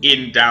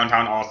in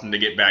downtown Austin to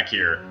get back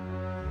here.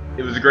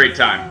 It was a great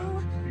time.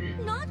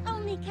 Not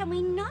only can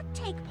we not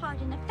take part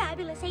in a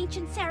fabulous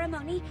ancient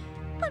ceremony,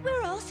 but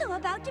we're also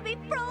about to be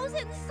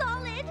frozen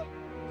solid.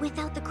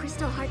 Without the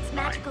Crystal Heart's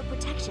magical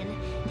protection,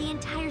 the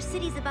entire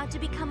city's about to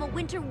become a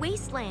winter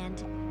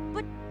wasteland.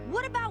 But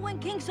what about when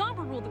King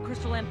Sombra ruled the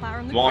Crystal Empire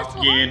and the Walk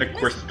in the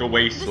Crystal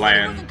Wasteland. The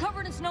city wasn't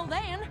covered in snow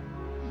then.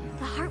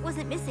 The heart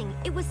wasn't missing.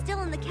 It was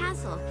still in the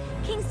castle.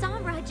 King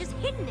Sombra had just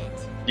hidden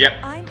it. Yep.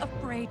 I'm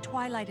afraid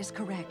Twilight is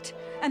correct,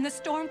 and the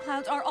storm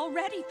clouds are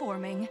already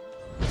forming.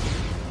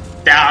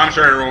 Yeah, I'm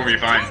sure everyone will be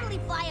fine. Totally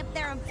fly up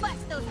there and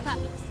bust those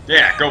puppies.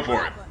 Yeah, go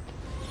for it.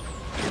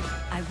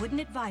 I wouldn't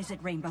advise it,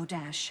 Rainbow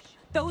Dash.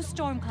 Those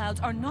storm clouds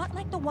are not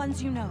like the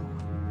ones you know.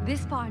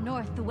 This far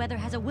north, the weather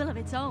has a will of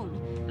its own.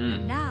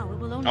 Now it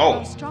will only Oh.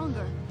 grow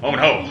stronger. Oh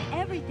no. bending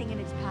everything in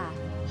its path.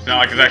 It's not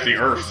like it's actually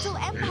Earth. Crystal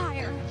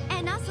Empire,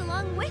 and us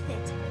along with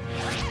it.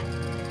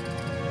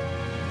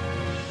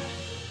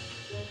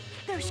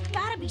 There's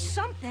gotta be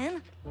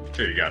something.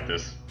 Sure, you got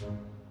this.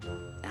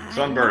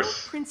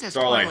 Sunburst. Princess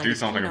Starlight, Twilight do is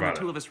something keen on about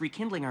the two it. of us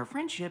rekindling our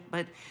friendship,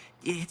 but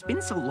it's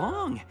been so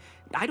long.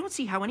 I don't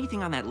see how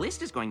anything on that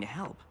list is going to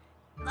help.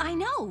 I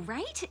know,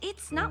 right?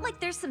 It's not like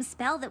there's some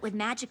spell that would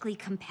magically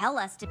compel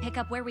us to pick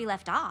up where we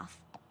left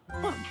off.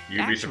 Well, You'd be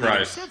actually, there's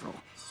surprised. several.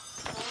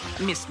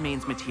 Mist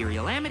Main's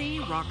Material Amity,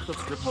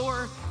 Rockhoof's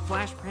Rapport,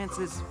 Flash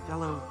Prance's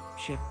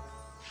Fellowship.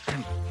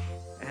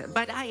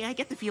 But I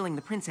get the feeling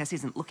the princess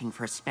isn't looking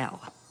for a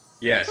spell.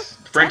 Yes,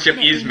 friendship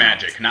is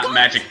magic, not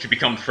magic to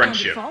become And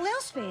friendship. if all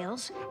else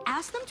fails,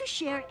 ask them to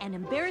share an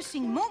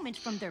embarrassing moment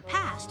from their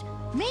past.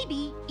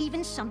 Maybe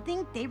even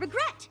something they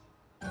regret.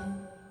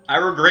 I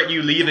regret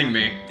you leaving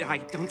me. I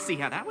don't see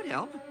how that would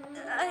help.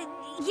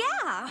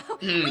 Yeah,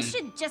 we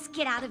should just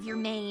get out of your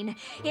mane.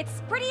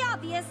 It's pretty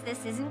obvious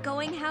this isn't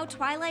going how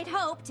Twilight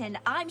hoped, and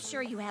I'm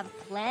sure you have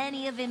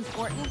plenty of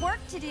important work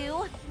to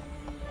do.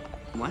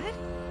 What?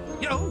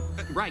 Oh,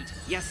 right,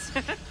 yes.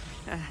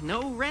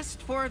 No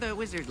rest for the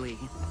wizardly.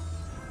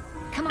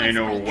 Come on, Ain't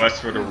no Spike.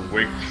 west for the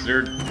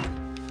wizard.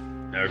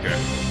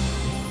 Okay.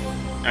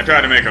 I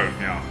tried to make a,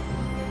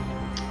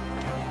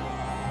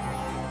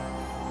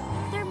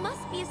 There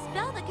must be a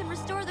spell that can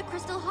restore the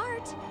Crystal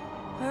Heart.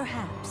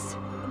 Perhaps.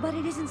 But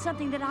it isn't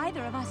something that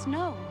either of us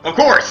know. Of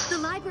course! The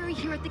library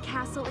here at the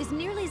castle is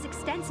nearly as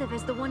extensive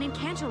as the one in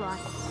Canterlot.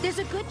 There's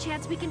a good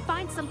chance we can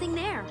find something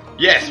there.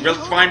 Yes,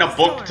 let's find a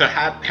book to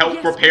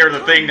help repair the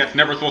thing that's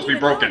never supposed to be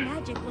Even our broken.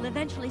 magic will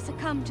eventually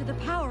succumb to the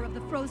power of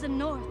the frozen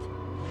north.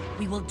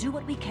 We will do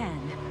what we can,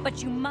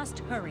 but you must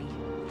hurry.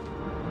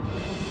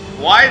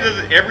 Why does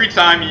every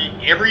time,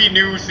 every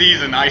new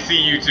season I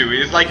see you two,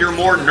 it's like you're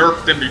more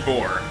nerfed than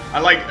before. I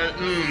like,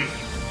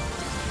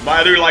 but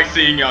I do like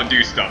seeing y'all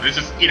do stuff. It's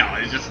just,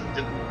 it's just,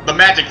 the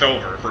magic's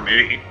over for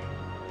me.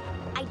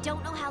 I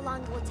don't know how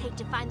long it will take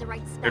to find the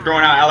right spell. They're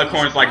throwing out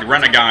alicorns like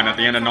Renegon at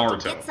the end of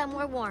Naruto. Get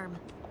somewhere warm.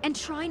 And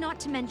try not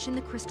to mention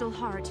the Crystal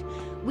Heart.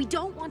 We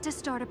don't want to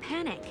start a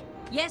panic.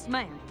 Yes,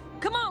 ma'am.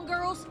 Come on,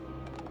 girls.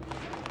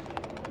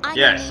 I'm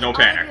Yes, gonna need no all of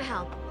panic. your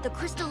help. The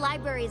Crystal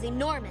Library is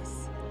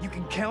enormous. You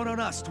can count on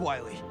us,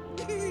 Twilight.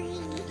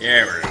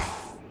 Yeah, we're...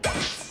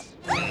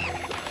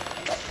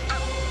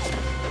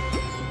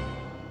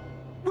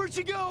 Where'd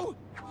she go?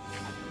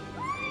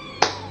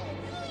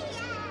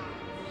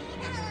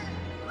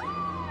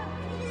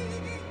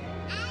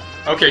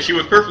 Okay, she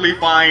was perfectly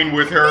fine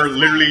with her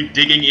literally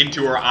digging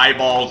into her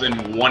eyeballs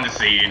in one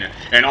scene,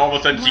 and all of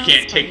a sudden she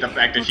can't take the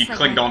fact that she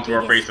clinged onto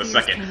her face a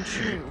second.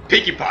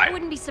 Pinkie I Pie.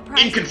 wouldn't be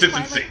surprised if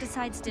Inconsistency. Twilight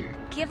decides to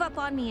give up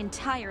on me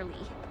entirely.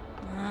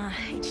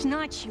 It's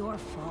not your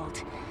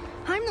fault.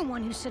 I'm the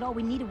one who said all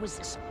we needed was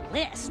this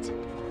list.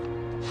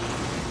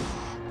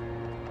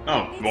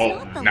 Oh, It's well,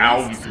 not the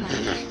now... list,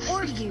 Spike,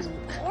 or you,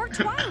 or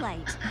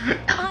Twilight.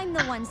 I'm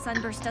the one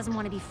Sunburst doesn't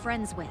want to be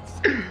friends with.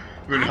 Been I don't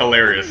remember him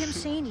hilarious.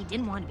 saying he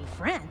didn't want to be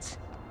friends.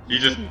 He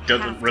just Didn't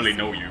doesn't have to really say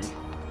know it. you.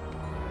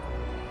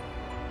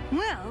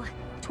 Well,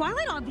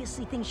 Twilight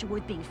obviously thinks you're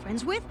worth being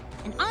friends with,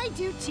 and I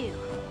do too.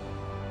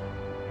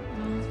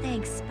 Oh,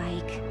 thanks,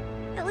 Spike.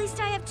 At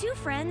least I have two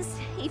friends,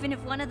 even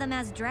if one of them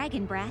has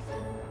dragon breath.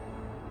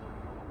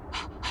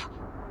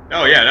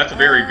 Oh yeah, that's a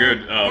very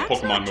good That's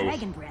Pokemon not move.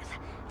 dragon breath.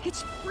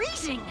 It's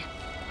freezing.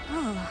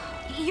 Oh,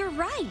 you're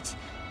right.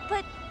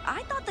 But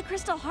I thought the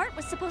Crystal Heart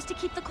was supposed to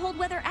keep the cold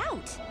weather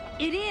out.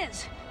 It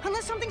is,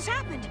 unless something's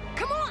happened.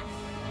 Come on.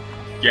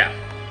 Yeah.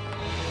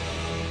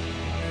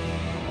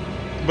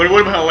 But it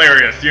would have been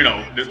hilarious,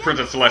 the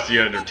Princess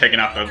Celestia, they're taking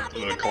out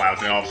the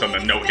clouds, and all of a sudden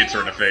a note hits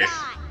her in the face.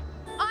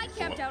 I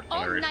camped out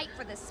all Hilarious. night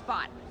for this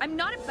spot. I'm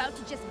not about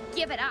to just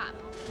give it up.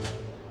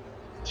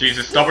 She's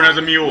as stubborn as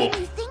a mule. When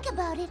you think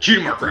about it,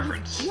 Cheating mark it was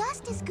reference.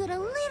 just as good a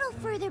little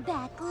further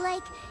back,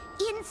 like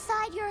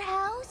inside your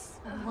house.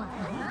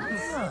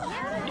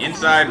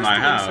 Inside my Crystalline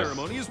house.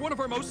 ceremony is one of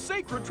our most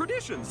sacred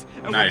traditions.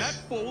 And Nice.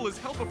 when that foal is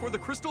held before the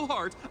Crystal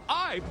Heart,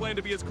 I plan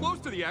to be as close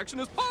to the action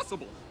as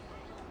possible.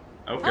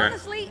 Okay.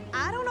 Honestly,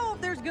 I don't know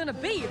if there's gonna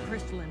be a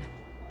crystalline.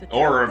 The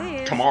Or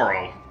truth is,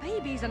 tomorrow.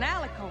 Baby's an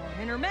alicorn,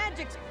 and her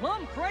magic's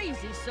plumb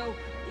crazy, so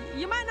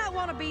you might not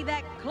want to be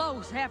that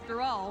close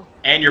after all.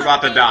 And you're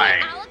about to die.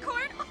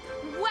 Alicorn?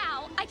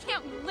 Wow, I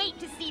can't wait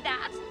to see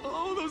that.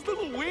 Oh, those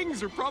little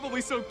wings are probably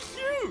so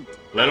cute.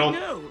 Little?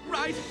 No,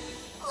 right?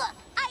 Look,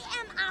 I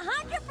am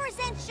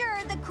 100% sure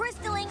the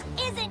crystalling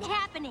isn't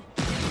happening.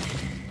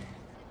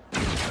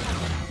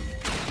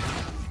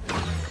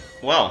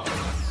 Well,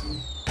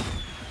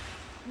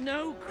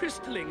 No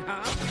crystalling,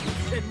 huh?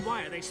 Then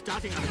why are they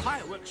starting a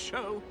fireworks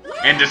show?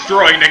 and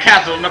destroying the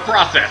castle in the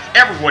process.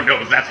 Everyone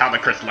knows that's how the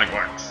crystalline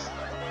works.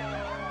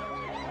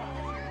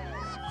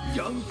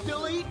 Young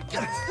Billy,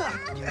 come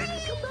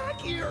back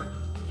here.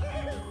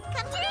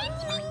 Come to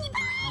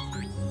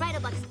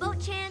Bridlebuck's boat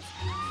chants,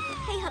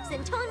 hay hubs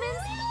and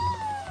tournaments,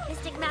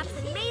 mystic maps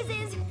and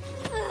mazes.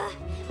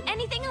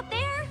 Anything up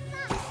there?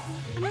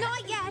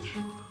 Not yet.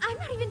 I'm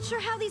not even sure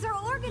how these are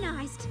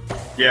organized.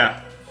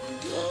 Yeah.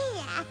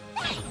 Yeah.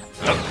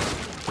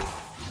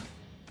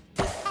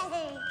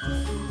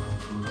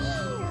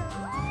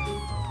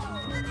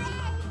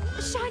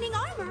 Shining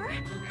Armor?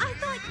 I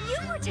thought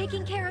you were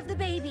taking care of the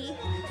baby.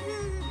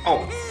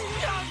 Oh.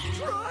 I'm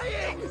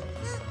trying!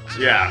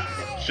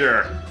 Yeah,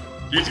 sure.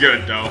 He's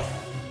good, though.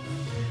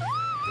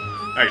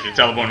 Actually,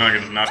 Telephone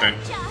Nuggets is nothing.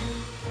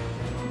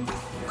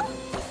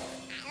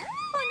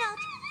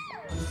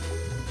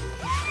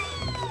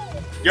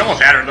 You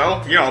almost had her,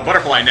 though. You know, a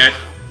butterfly net.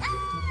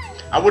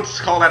 I would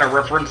call that a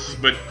reference,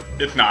 but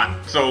it's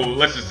not. So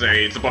let's just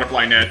say it's a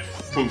butterfly net.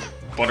 Poof.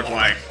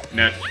 Butterfly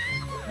net.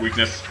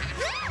 Weakness.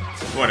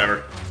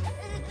 Whatever.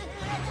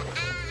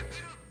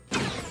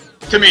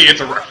 To me,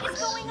 it's a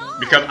reference.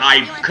 Because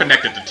I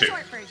connected the two.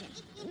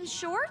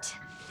 Short?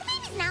 The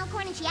baby's an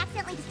alicorn and she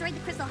accidentally destroyed the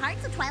crystal heart,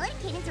 so Twilight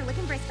and Cadence are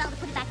looking for a spell to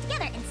put it back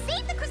together and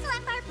save the Crystal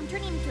Empire from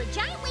turning into a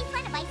giant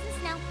wasteland of ice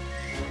and snow.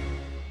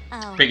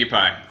 Oh. Pinkie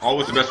Pie.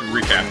 Always the best with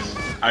recaps.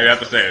 I have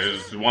to say,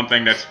 there's one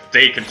thing that's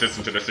stayed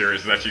consistent to the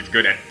series is that she's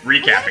good at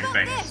recapping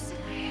things.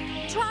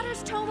 This?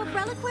 Trotter's Tome of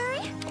Reliquary?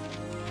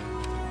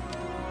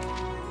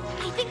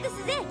 I think this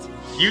is it.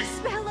 You...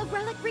 Spell of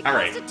Relic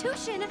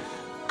Reconstitution.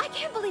 I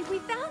can't believe we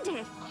found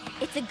it.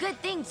 It's a good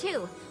thing,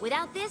 too.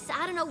 Without this,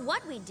 I don't know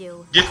what we'd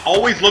do. Just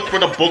always look for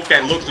the book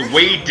that looks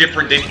way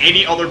different than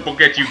any other book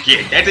that you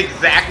get. That's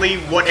exactly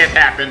what has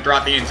happened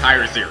throughout the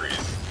entire series.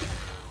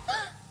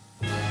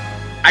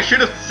 I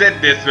should have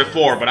said this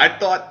before, but I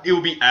thought it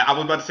would be... I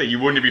was about to say,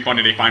 wouldn't it be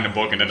funny they find a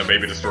book and then the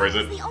baby destroys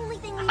it?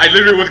 I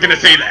literally was gonna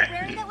say that.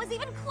 That was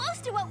even close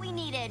to what we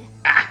needed.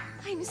 Ah.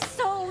 I'm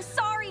so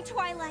sorry,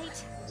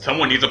 Twilight.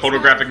 Someone needs a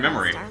photographic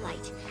memory.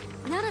 Starlight.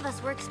 None of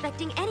us were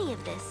expecting any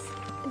of this.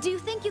 Do you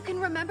think you can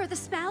remember the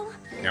spell?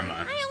 Never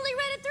mind. I only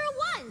read it through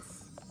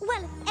once.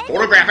 Well,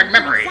 photographic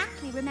memory.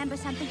 Exactly remember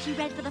something she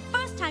read for the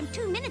first time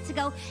 2 minutes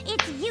ago.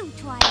 It's you,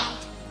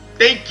 Twilight.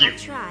 Thank you. I'll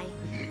try,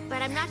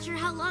 but I'm not sure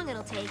how long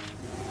it'll take.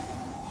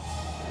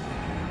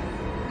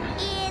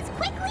 Is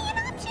quickly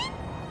an option?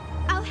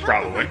 I'll help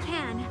Probably. if I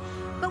can,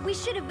 but we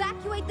should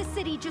evacuate the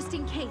city just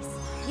in case.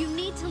 You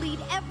need to lead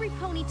every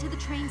pony to the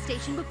train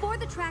station before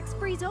the tracks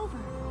freeze over.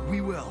 We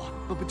will,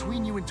 but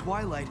between you and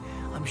Twilight,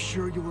 I'm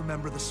sure you'll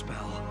remember the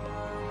spell.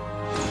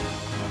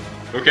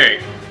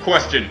 Okay,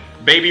 question.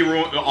 Baby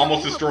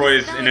almost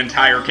destroys an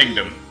entire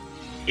kingdom.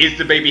 Is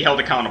the baby held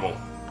accountable?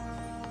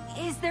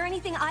 Is there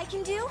anything I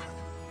can do?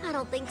 I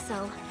don't think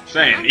so.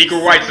 Saying,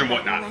 equal rights and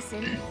whatnot.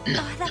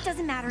 That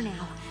doesn't matter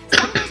now.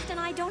 Sunburst and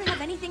I don't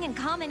have anything in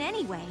common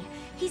anyway.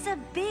 He's a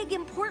big,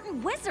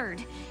 important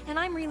wizard, and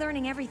I'm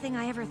relearning everything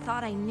I ever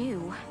thought I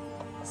knew.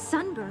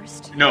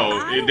 Sunburst?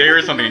 No, there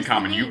is something in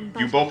common.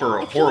 You both are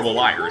horrible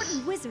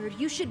liars. Wizard,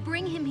 you should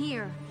bring him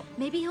here.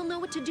 Maybe he'll know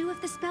what to do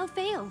if the spell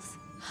fails.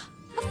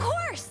 Of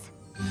course!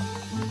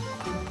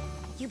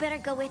 You better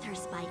go with her,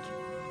 Spike.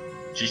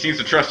 She seems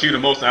to trust you the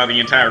most out of the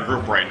entire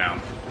group right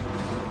now.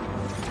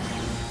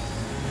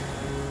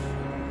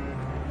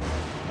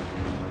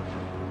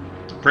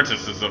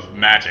 Princesses of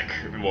Magic.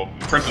 Well,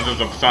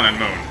 Princesses of Sun and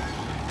Moon.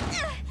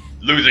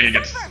 Losing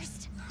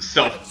against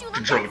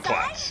self-controlled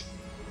clouds.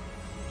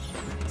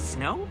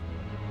 Snow?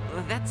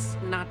 That's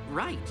not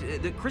right.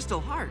 The Crystal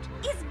Heart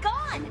is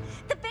gone!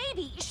 The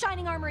baby,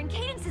 Shining Armor and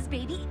Cadence's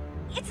baby,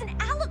 it's an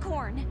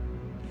alicorn!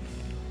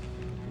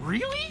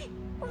 Really?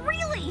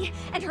 Really!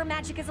 And her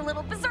magic is a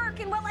little berserk,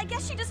 and well, I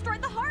guess she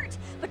destroyed the heart.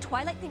 But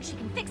Twilight thinks she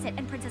can fix it,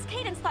 and Princess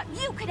Cadence thought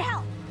you could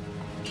help.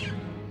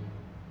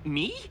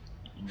 Me?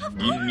 Of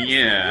course!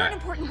 Yeah. You're an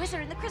important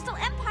wizard in the Crystal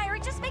Empire,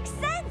 it just makes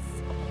sense!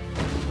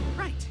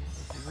 Right.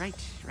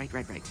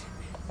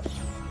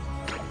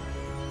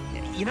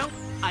 You know,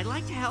 I'd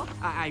like to help.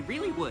 I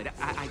really would.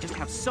 I just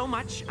have so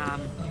much,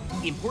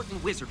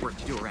 important wizard work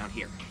to do around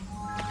here.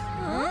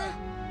 Huh?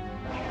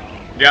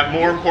 You got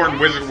more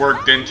important wizard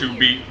work than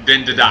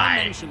to die.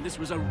 I mentioned this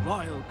was a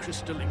royal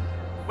crystalling.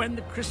 When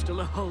the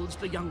crystal holds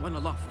the young one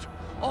aloft,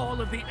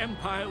 all of the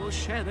Empire will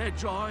share their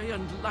joy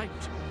and light,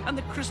 and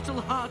the Crystal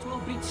Heart will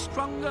beat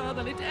stronger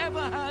than it ever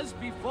has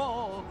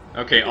before.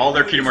 Okay, all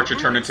their kingdom should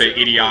turn into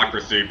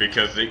idiocracy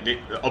because they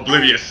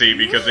obliviousy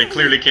because they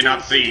clearly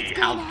cannot see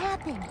how.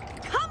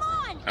 Come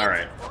on! All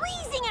right. It's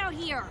freezing out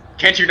here!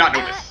 Can't you not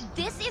notice?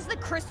 This is the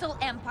Crystal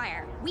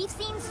Empire. We've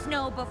seen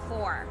snow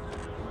before.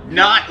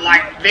 Not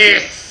like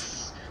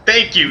this!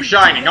 Thank you,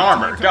 Shining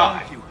Armor,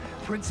 God!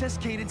 Princess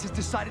Cadence has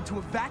decided to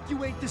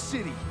evacuate the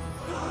city.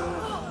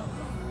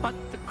 But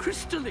the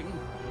crystalling...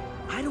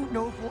 I don't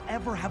know if we'll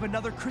ever have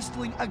another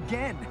crystalling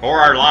again.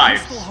 Or our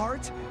lives. The Crystal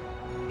Heart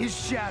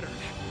is shattered.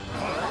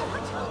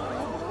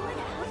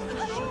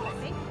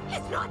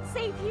 It's not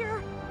safe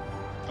here!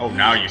 Oh,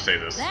 now you say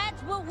this.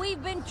 That's what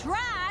we've been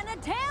trying to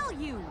tell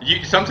you!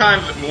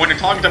 Sometimes, when I'm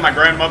talking to my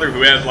grandmother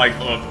who has, like,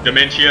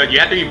 dementia, you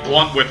have to be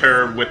blunt with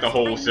her with the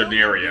whole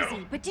scenario.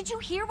 Busy, but did you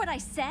hear what I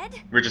said?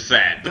 Which is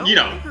sad, but No, you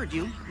know. I heard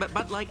you,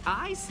 but like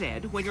I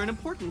said, when you're an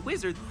important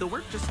wizard, the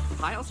work just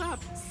piles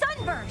up.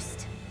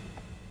 Sunburst!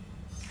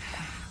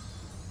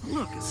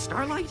 Look,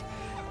 Starlight,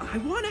 I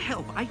want to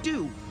help, I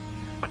do,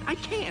 but I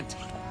can't.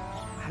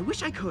 I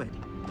wish I could.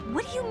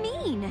 What do you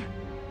mean?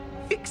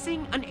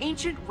 Fixing an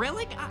ancient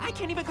relic? I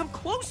can't even come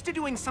close to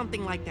doing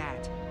something like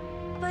that.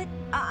 But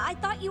I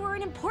thought you were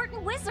an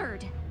important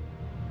wizard.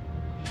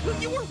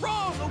 Well, you were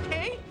wrong,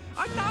 okay?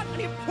 I'm not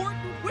an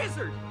important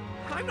wizard.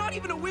 I'm not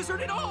even a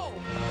wizard at all.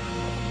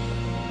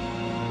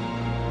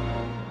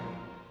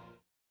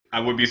 I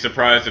would be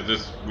surprised if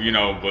this, you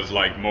know, was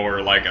like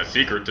more like a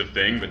secretive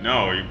thing, but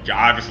no, he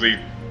obviously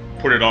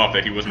put it off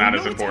that he was not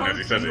as important as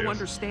he says he is. I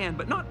understand,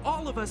 but not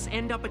all of us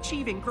end up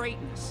achieving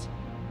greatness.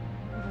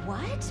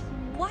 What?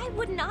 Why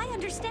wouldn't I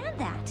understand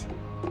that?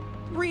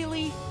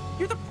 Really?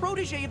 You're the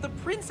protege of the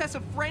Princess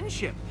of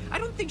Friendship. I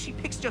don't think she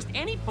picks just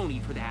any pony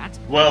for that.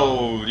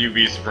 Well, you'd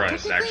be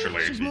surprised,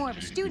 actually. She's more of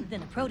a student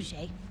than a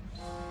protege.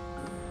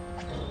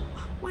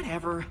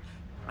 Whatever.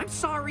 I'm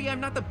sorry I'm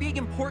not the big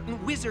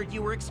important wizard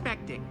you were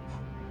expecting.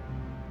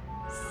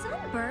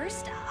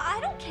 Sunburst? I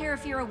don't care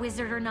if you're a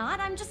wizard or not.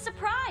 I'm just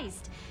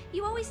surprised.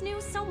 You always knew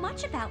so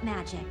much about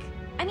magic.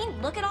 I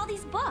mean, look at all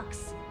these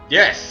books.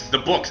 Yes, the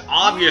books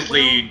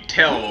obviously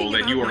tell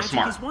that you are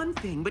smart. Is one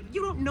thing, but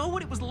you don't know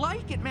what it was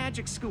like at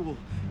magic school.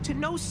 To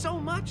know so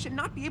much and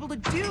not be able to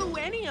do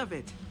any of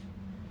it.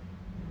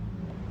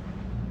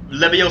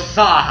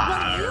 Leviosa.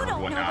 Well, you don't know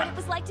what it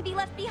was like to be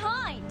left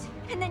behind.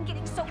 And then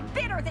getting so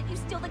bitter that you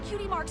steal the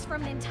cutie marks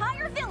from an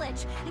entire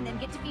village, and then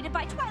get defeated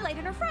by Twilight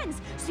and her friends.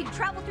 So you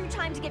travel through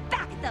time to get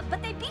back at them,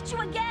 but they beat you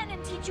again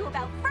and teach you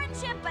about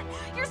friendship, but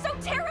you're so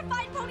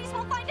terrified ponies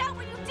will find out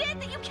what you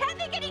did that you can't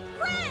make any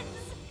friends!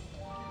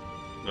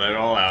 Let it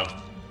all out.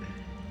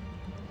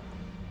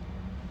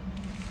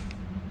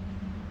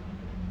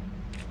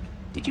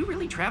 Did you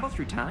really travel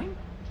through time?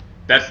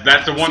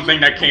 That's the one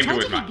thing that came to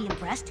his Be mind.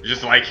 impressed.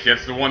 Just like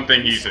that's the one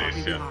thing he says.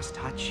 Sorry we Yeah. lost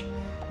touch.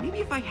 Maybe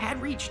if I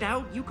had reached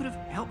out, you could have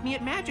helped me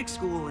at magic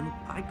school, and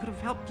I could have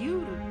helped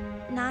you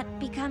to... Not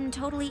become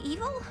totally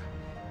evil?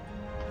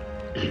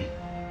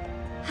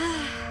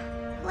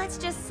 Let's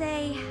just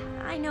say,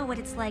 I know what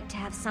it's like to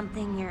have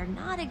something you're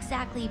not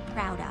exactly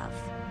proud of.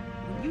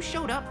 When you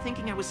showed up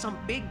thinking I was some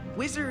big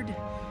wizard,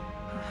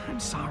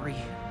 I'm sorry.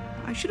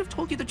 I should have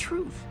told you the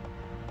truth.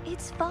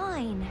 It's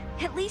fine.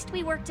 At least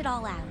we worked it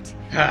all out.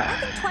 I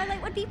think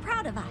Twilight would be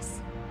proud of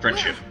us.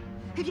 Friendship.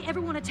 If you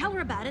ever want to tell her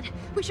about it,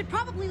 we should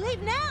probably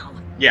leave now.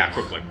 Yeah,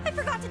 quickly. I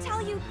forgot to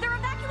tell you, they're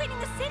evacuating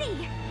the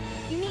city.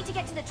 You need to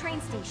get to the train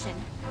station.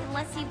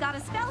 Unless you've got a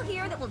spell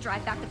here that will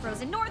drive back the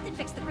frozen north and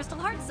fix the crystal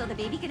hearts so the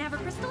baby can have her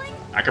crystalling.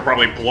 I could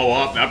probably blow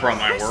up. That probably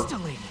might work.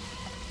 Crystalling?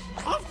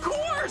 Of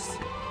course!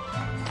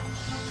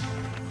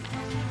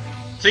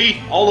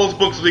 See, all those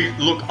books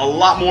look a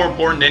lot more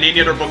important than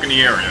any other book in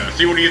the area.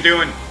 See what are you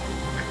doing?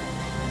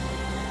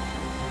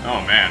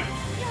 Oh man.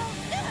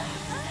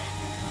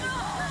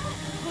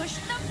 Push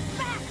them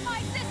back, my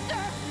sister!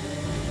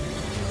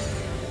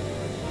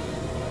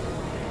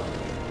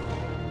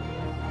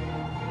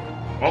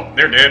 Oh,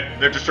 they're dead.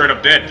 They're just straight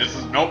up dead. This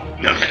is nope.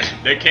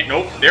 They can't.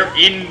 Nope. They're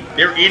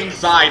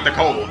inside the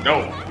cold.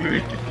 No.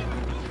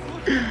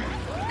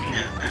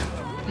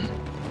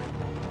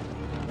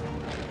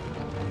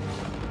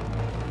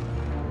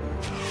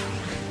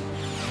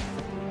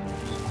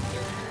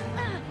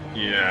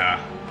 Yeah.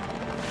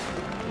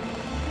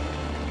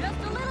 Just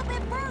a little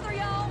bit further,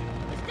 y'all.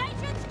 The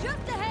station's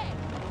just ahead.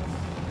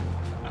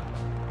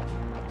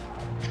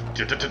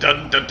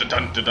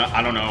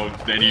 I don't know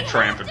any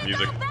triumphant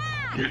music.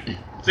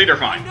 See, they're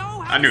fine.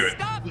 I knew it.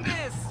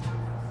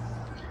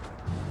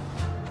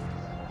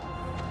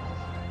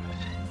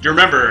 You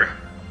remember,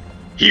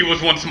 he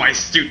was once my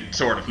student,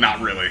 sort of, not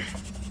really.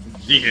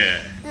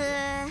 Yeah.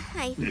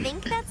 I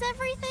think that's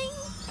everything.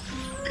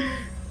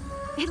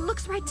 It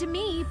looks right to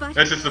me, but...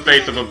 That's just the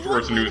face of a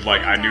person who's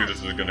like, I knew this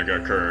was gonna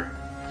occur.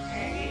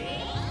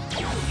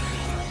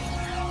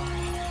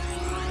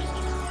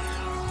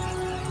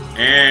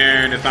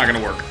 And it's not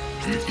gonna work.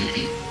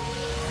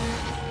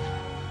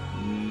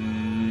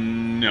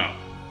 No.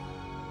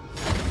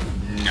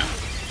 No.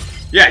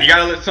 Yeah, you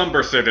gotta let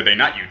Sunburst say today,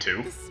 not you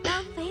two. The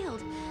spell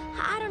failed.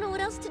 I don't know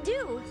what else to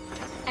do.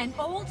 An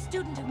old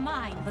student of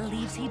mine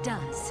believes he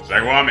does.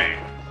 Sagwami.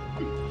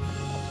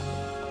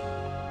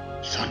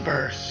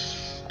 Sunburst.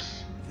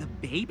 The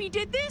baby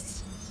did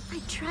this? I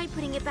tried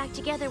putting it back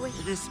together with...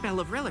 The spell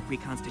of relic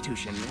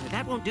reconstitution.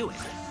 That won't do it.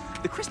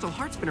 The crystal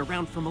heart's been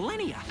around for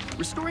millennia.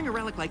 Restoring a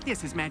relic like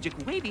this is magic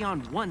way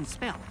beyond one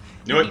spell.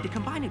 You need to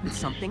combine it with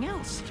something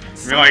else.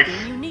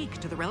 Something unique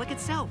to the relic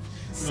itself.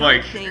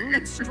 Something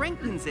that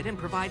strengthens it and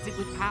provides it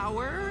with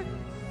power.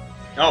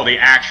 Oh, the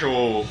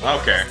actual...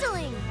 Okay.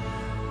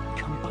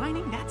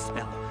 Combining that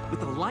spell with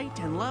the light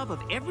and love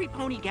of every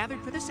pony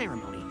gathered for the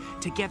ceremony,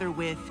 together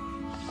with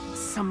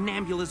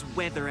Somnambula's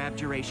weather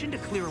abjuration to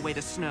clear away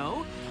the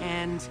snow,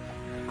 and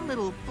a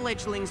little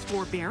fledgling's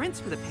forbearance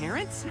for the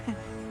parents.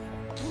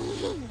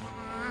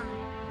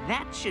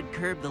 That should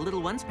curb the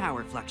little one's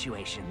power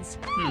fluctuations.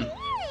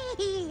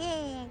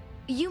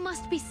 You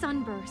must be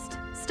Sunburst.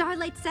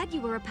 Starlight said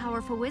you were a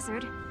powerful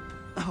wizard.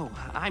 Oh,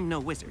 I'm no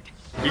wizard.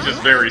 He's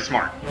just very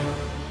smart.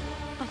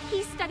 But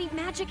he studied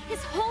magic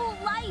his whole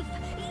life.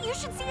 You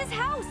should see his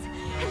house.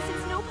 And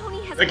since no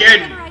pony has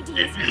Again. better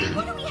ideas,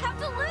 what do we have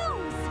to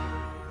lose?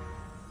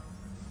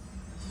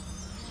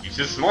 He's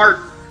just smart.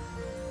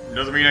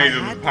 Doesn't mean he's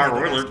a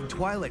power wizard.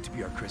 Twilight to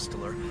be our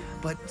crystaller,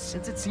 but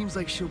since it seems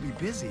like she'll be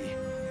busy...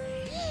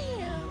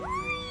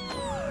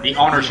 The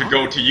honor should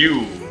go to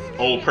you,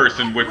 old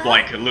person with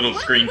like a little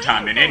screen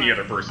time than any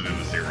other person in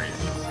the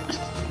series.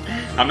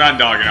 I'm not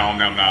dogging on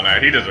him now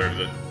that he deserves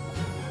it.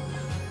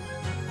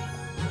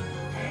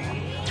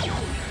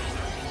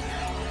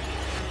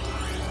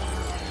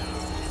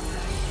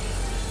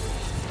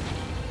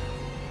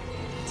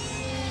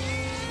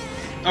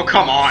 Oh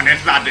come on,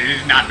 it's not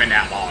been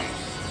that long.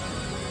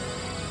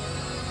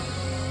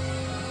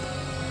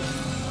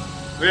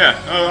 Yeah,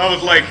 I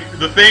was like,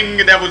 the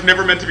thing that was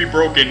never meant to be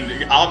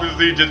broken,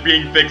 obviously just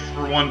being fixed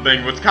for one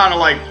thing, was kind of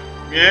like,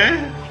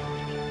 eh?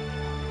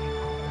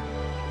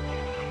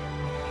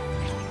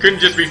 Couldn't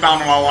just be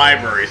found in a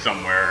library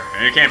somewhere,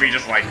 and it can't be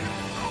just like,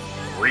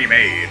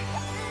 remade.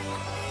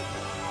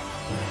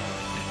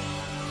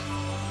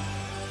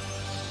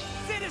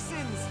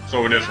 Citizens,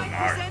 So it is from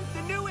now. present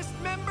the newest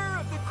member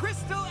of the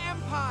Crystal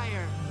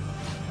Empire.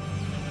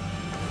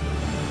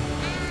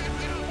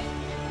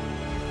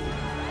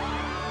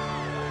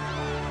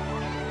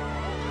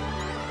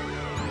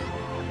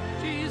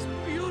 She's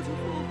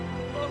beautiful.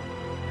 Oh,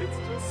 it's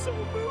just so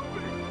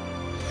moving.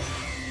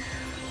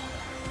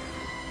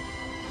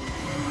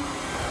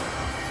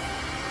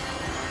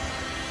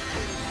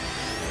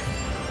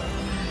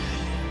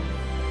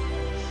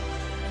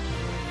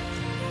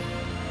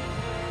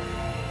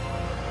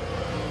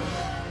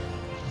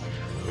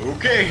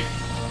 Okay.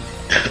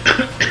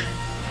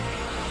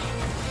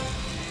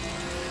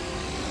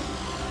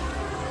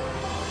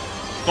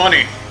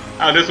 Funny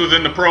how this was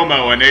in the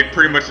promo and they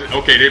pretty much,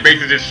 okay, they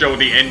basically just showed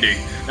the ending.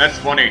 That's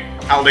funny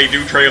how they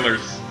do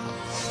trailers.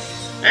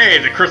 Hey,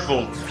 the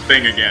crystal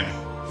thing again.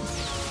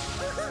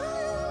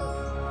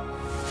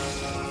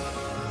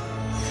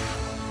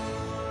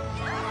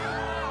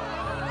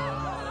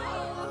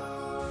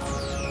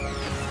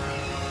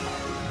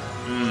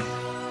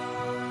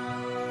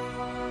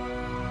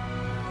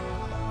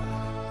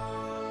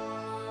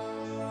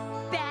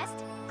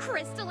 Best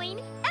crystalline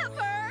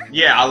ever!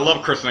 Yeah, I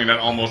love crystalline. That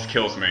almost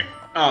kills me.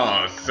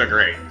 Oh, it's so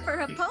great. For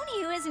a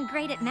pony who isn't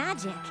great at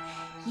magic,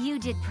 you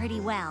did pretty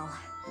well.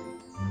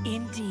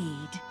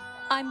 Indeed.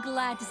 I'm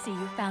glad to see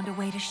you found a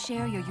way to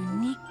share your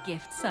unique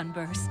gift,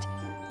 Sunburst.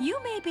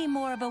 You may be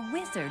more of a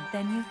wizard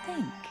than you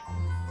think.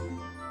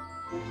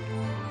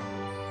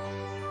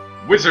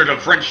 Wizard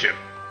of Friendship.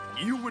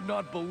 You would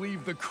not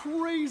believe the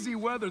crazy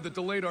weather that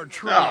delayed our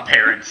trip. Oh,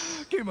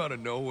 parents. Came out of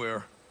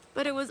nowhere.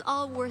 But it was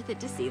all worth it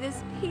to see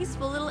this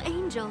peaceful little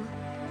angel.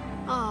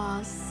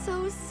 Aw,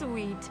 so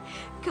sweet.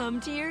 Come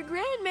to your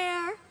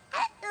grandmare.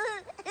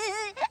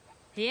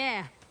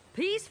 Yeah,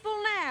 peaceful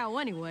now,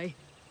 anyway.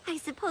 I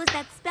suppose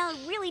that spell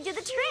really did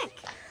the trick.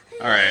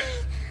 Alright.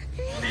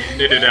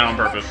 They did that on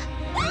purpose.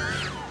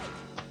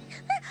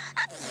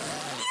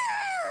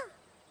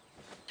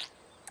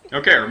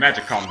 Okay, our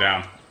magic calmed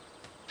down.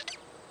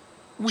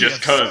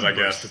 Just cuz, I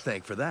guess. To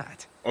thank for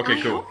that. Okay,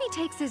 I cool. hope he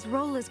takes his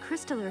role as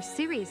Crystaller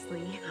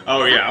seriously.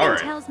 Oh yeah, Something alright.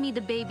 tells me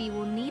the baby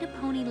will need a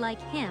pony like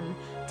him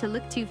to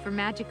look to for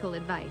magical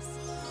advice.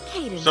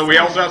 Cadence. So we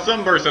also have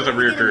Sunburst as a Are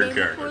we gonna recurring name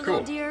the character. poor little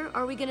Cool. dear, or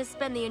are we gonna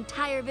spend the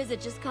entire visit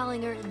just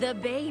calling her the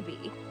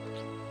baby?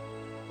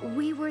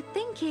 We were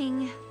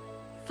thinking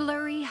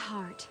Flurry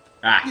Heart.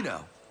 Ah. You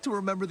know, to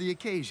remember the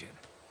occasion.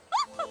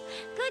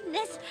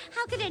 Goodness,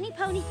 how could any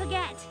pony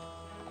forget?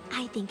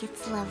 I think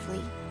it's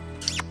lovely.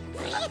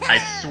 I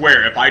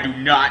swear, if I do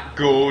not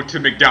go to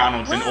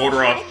McDonald's and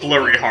order a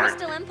Flurry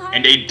Heart,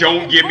 and they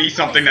don't give me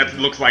something that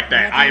looks like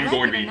that, I am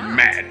going to be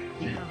mad.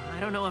 I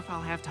don't know if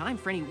I'll have time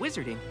for any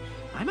wizarding.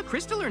 I'm a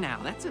Crystaller now.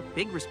 That's a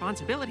big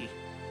responsibility.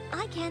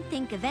 I can't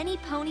think of any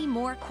pony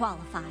more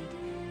qualified.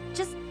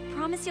 Just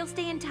promise you'll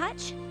stay in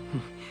touch?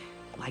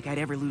 Like I'd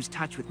ever lose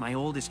touch with my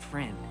oldest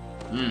friend.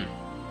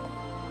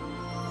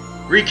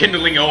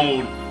 Rekindling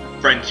old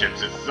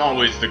friendships is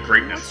always the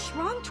greatness. What's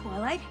wrong,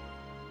 Twilight?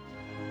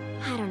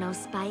 I don't know,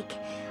 Spike.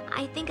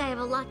 I think I have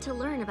a lot to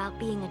learn about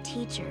being a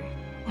teacher.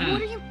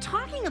 What are you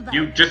talking about?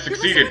 You just You're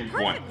succeeded listening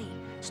with one. perfectly.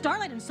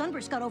 Starlight and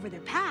Sunburst got over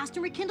their past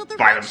and rekindled their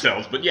By friendship.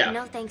 themselves, but yeah.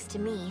 No thanks to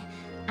me.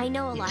 I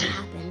know a lot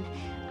happened.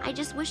 I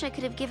just wish I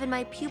could have given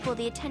my pupil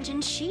the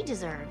attention she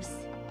deserves.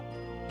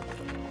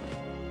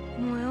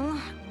 Well,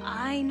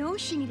 I know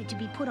she needed to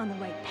be put on the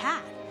right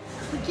path.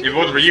 But If it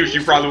wasn't for you, she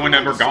probably wouldn't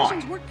have ever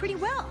decisions gone. worked pretty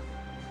well.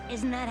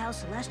 Isn't that how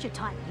Celestia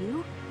taught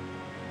you?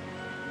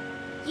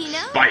 You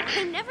know, Spike.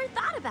 I never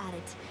thought about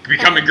it.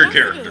 Become a But I good guess it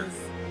character. is.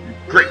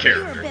 Great You're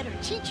a character. better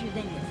teacher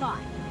than you thought.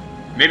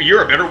 Maybe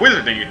you're a better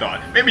wizard than you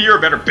thought. Maybe you're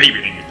a better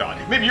baby than you thought.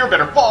 Maybe you're a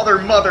better father,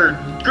 mother,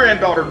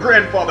 granddaughter,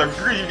 grandfather.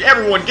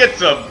 Everyone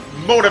gets a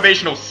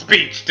motivational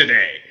speech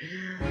today.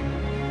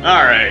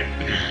 Alright.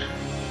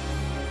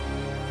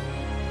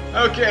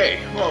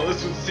 Okay, well,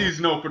 this was the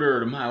season opener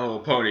to My Little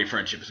Pony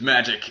Friendship is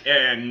Magic,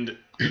 and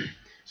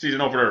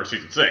season opener of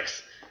Season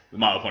 6, The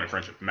My Little Pony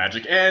Friendship is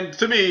Magic, and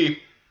to me,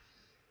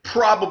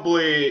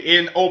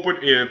 probably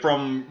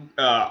from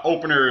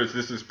openers,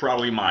 this is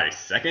probably my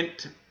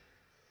second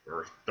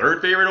or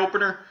third favorite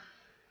opener,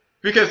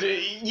 because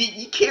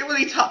you can't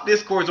really top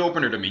Discord's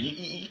opener to me.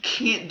 You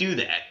can't do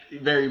that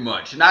very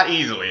much, not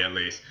easily at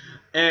least.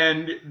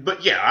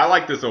 But yeah, I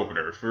like this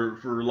opener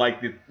for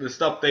like the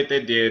stuff that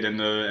they did and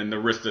the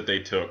risks that they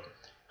took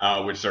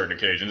with certain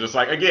occasions. It's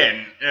like,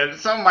 again,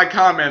 some of my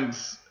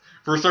comments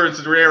for certain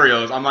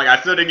scenarios, I'm like, I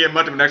still didn't get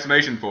much of an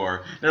explanation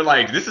for. They're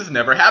like, this has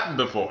never happened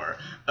before.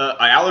 An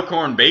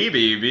alicorn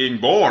baby being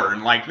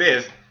born like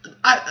this.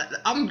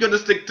 I'm gonna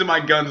stick to my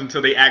guns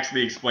until they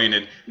actually explain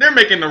it. They're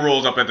making the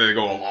rules up as they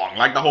go along,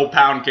 like the whole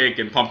pound cake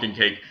and pumpkin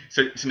cake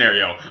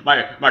scenario.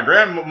 My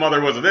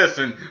grandmother was this,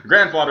 and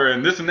grandfather,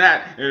 and this and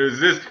that. It was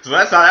this, so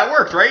that's how that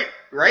works, right?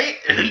 Right?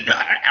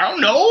 I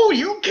don't know.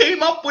 You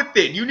came up with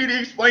it. You need to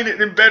explain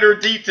it in better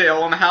detail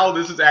on how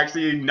this is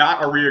actually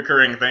not a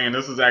reoccurring thing, and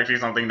this is actually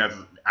something that's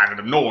out of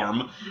the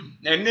norm.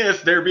 And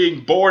this, they're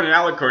being born in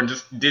alicorn.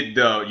 Just did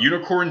the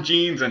unicorn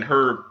genes and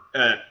her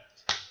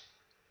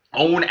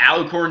own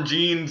alicorn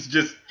genes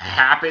just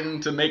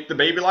happen to make the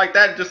baby like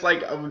that? Just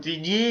like,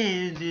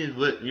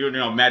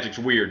 magic's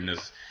weird in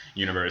this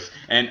universe.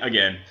 And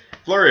again,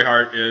 Flurry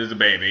Heart is a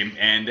baby,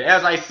 and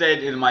as I said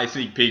in my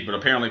sneak peek, but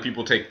apparently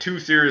people take too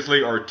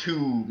seriously or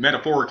too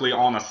metaphorically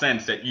on a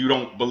sense that you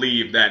don't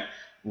believe that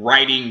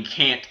writing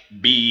can't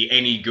be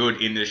any good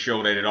in this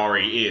show that it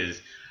already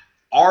is.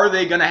 Are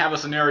they going to have a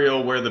scenario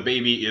where the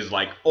baby is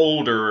like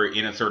older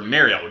in a certain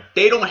scenario?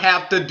 They don't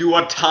have to do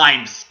a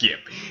time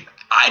skip.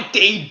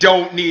 They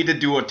don't need to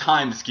do a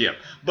time skip,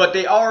 but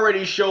they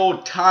already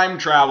showed time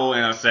travel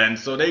in a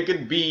sense, so they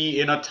could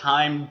be in a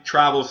time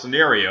travel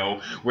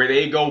scenario where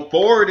they go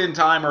forward in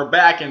time or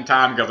back in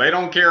time because they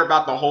don't care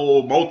about the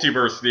whole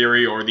multiverse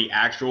theory or the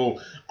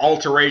actual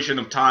alteration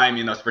of time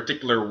in a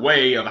particular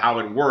way of how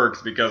it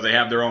works, because they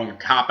have their own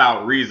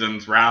cop-out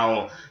reasons for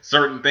how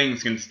certain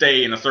things can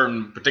stay in a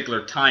certain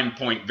particular time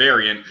point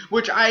variant,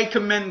 which I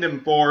commend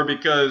them for,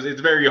 because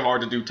it's very hard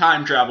to do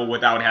time travel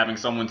without having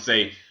someone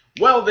say,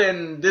 well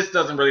then, this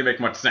doesn't really make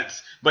much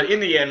sense. But in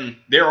the end,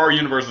 there are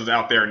universes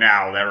out there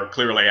now that are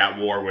clearly at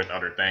war with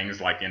other things,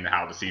 like in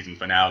how the season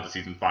finale to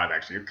season 5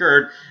 actually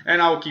occurred,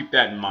 and I'll keep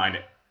that in mind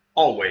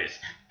always.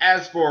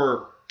 As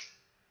for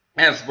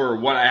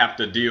what I have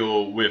to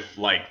deal with,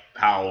 like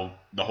how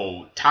the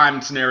whole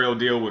time scenario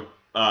deal with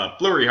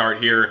Flurry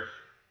Heart here,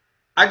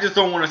 I just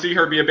don't want to see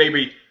her be a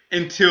baby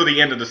until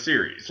the end of the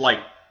series. Like,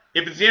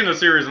 if it's the end of the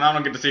series and I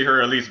don't get to see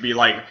her at least be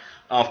like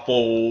a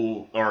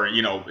full, or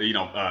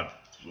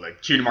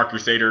like Cutie Mark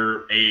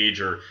Crusader age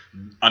or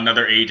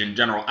another age in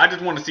general, I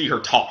just want to see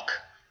her talk.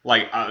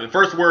 Like, the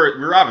first word,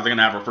 we're obviously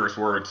gonna have her first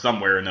word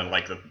somewhere in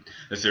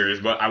the series,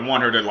 but I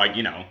want her to, like,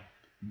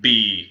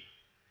 be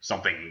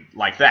something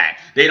like that.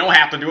 They don't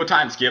have to do a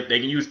time skip. They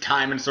can use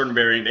time in certain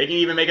variant. They can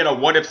even make it a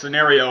what if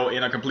scenario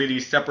in a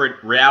completely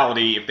separate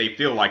reality if they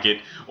feel like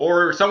it,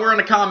 or somewhere in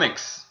the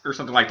comics or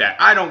something like that.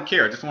 I don't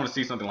care. I just want to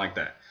see something like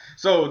that.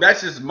 So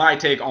that's just my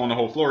take on the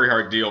whole Flurry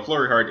Heart deal.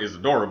 Flurry Heart is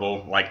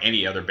adorable, like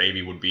any other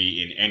baby would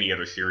be in any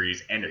other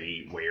series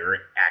anywhere,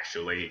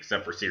 actually,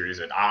 except for series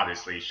that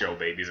obviously show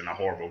babies in a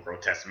horrible,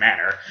 grotesque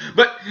manner.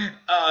 But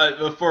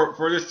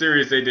for this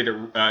series, they did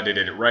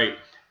it right,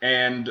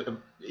 and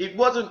it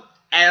wasn't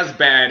as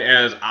bad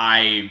as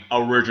I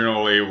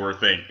originally was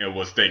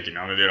thinking.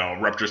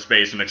 Rupture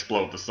space and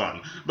explode the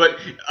sun. But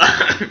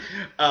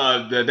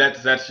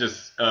that's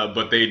just.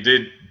 But they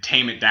did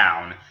tame it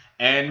down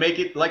and make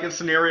it like a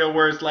scenario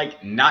where it's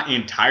like not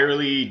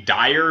entirely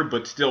dire,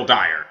 but still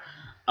dire.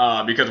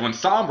 Because when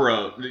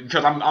Sombra,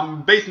 because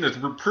I'm basing this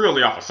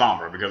purely off of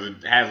Sombra, because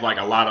it has like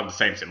a lot of the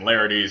same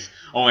similarities,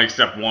 only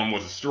except one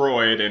was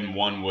destroyed and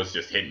one was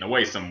just hidden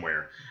away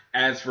somewhere.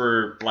 As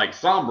for like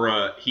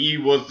Sombra, he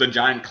was the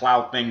giant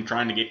cloud thing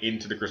trying to get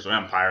into the Crystal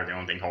Empire. The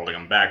only thing holding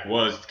him back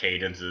was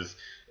Cadence's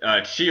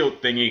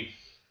shield thingy.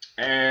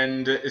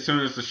 And as soon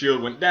as the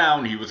shield went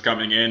down, he was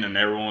coming in and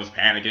everyone was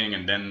panicking,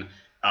 and then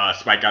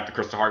Spike got the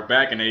Crystal Heart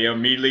back, and they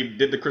immediately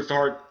did the Crystal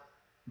Heart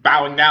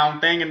bowing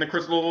down thing and the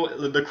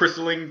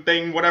crystalline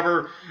thing,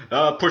 whatever,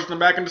 pushed them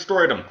back and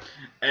destroyed them.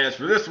 As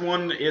for this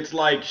one, it's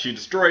like she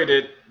destroyed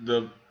it,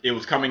 it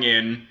was coming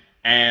in,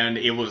 and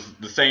it was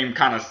the same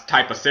kind of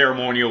type of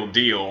ceremonial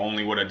deal,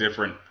 only with a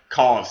different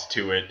cause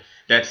to it,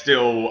 that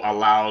still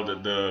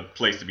allowed the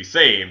place to be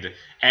saved,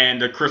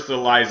 and the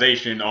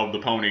crystallization of the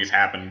ponies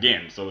happened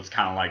again. So it's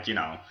kind of like,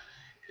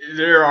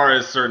 there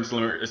are certain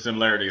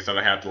similarities that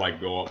I have to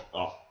like go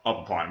up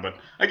upon. But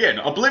again,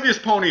 oblivious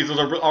ponies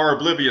are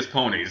oblivious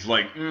ponies.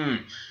 Like,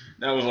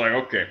 that was like,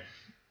 okay.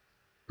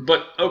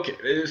 But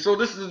okay, so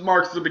this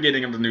marks the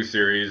beginning of the new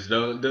series.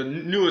 The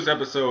newest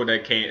episode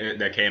that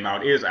came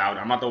out is out.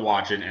 I'm about to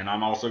watch it, and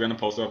I'm also going to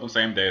post it up on the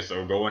same day.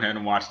 So go ahead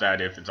and watch that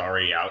if it's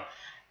already out.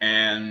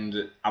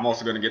 And I'm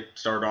also going to get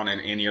started on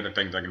any other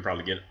things I can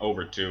probably get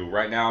over to.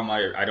 Right now,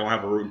 I don't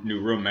have a new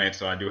roommate,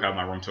 so I do have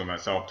my room to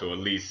myself to at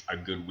least a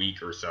good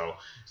week or so.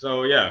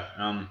 So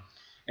yeah.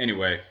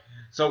 Anyway,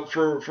 so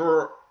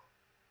for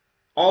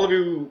all of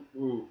you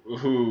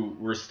who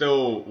were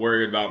still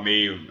worried about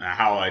me,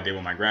 how I did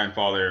with my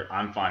grandfather,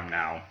 I'm fine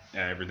now.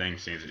 Everything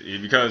seems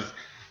because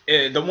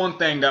the one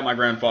thing that my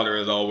grandfather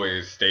has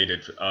always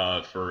stated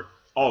for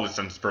all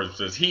intents and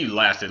purposes, he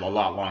lasted a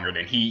lot longer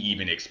than he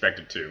even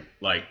expected to.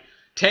 Like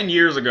 10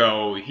 years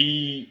ago,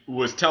 he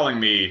was telling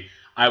me,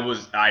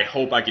 I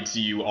hope I could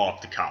see you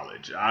off to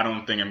college. I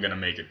don't think I'm gonna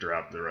make it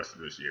throughout the rest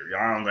of this year.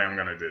 I don't think I'm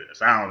gonna do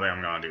this. I don't think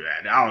I'm gonna do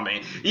that. I don't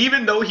think.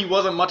 Even though he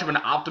wasn't much of an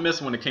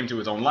optimist when it came to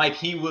his own life,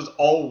 he was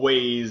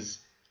always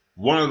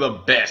one of the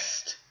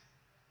best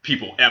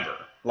people ever.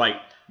 Like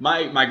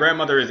my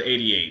grandmother is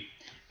 88,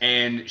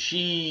 and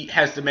she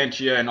has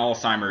dementia and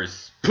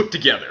Alzheimer's put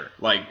together.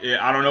 Like,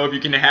 I don't know if you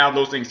can have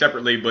those things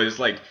separately, but it's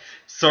like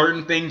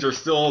certain things are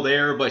still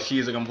there, but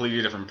she's a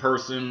completely different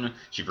person.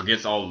 She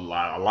forgets a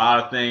lot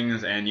of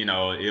things, and, you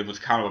know, it was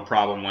kind of a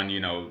problem when, you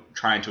know,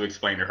 trying to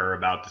explain to her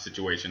about the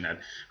situation that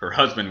her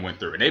husband went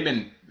through.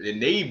 And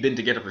they've been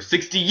together for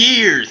 60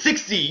 years!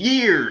 60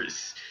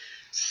 years!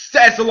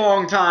 That's a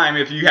long time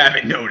if you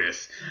haven't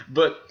noticed.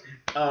 But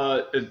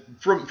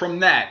from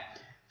that,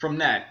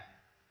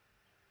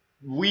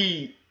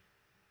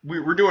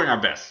 we're doing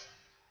our best.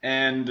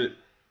 And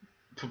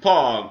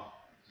Papa,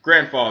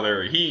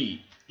 grandfather,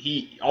 he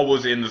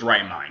always in his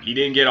right mind. He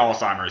didn't get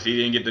Alzheimer's. He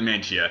didn't get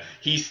dementia.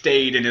 He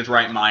stayed in his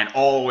right mind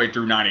all the way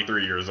through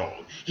 93 years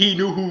old. He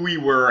knew who we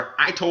were.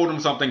 I told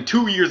him something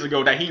 2 years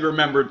ago that he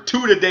remembered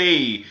to the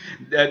day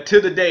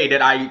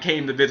that I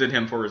came to visit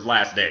him for his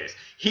last days.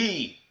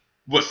 He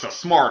was a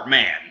smart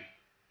man.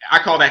 I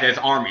call that his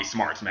army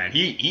smarts, man.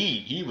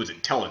 He was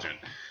intelligent.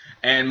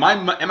 And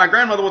my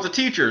grandmother was a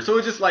teacher, so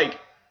it's just like,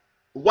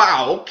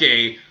 wow,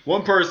 okay,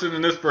 one person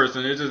and this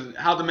person, it's just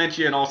how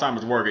dementia and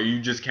Alzheimer's work. You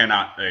just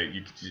cannot,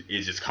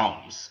 it just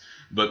comes.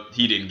 But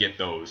he didn't get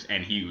those,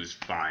 and he was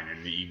fine,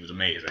 and he was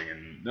amazing,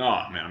 and,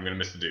 oh, man, I'm going to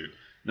miss the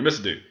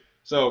dude.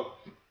 So,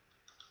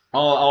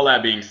 all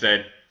that being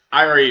said,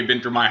 I already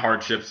been through my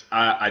hardships.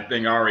 I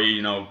think I already,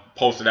 you know,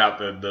 posted out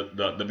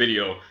the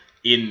video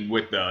in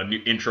with the new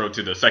intro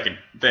to the second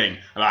thing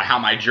about how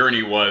my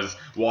journey was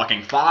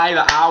walking 5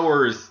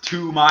 hours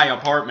to my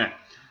apartment.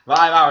 5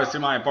 hours to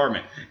my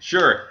apartment.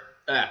 Sure,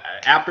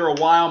 after a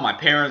while, my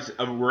parents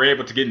were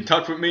able to get in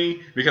touch with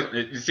me because,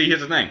 you see,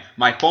 here's the thing.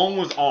 My phone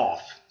was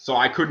off, so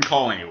I couldn't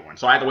call anyone.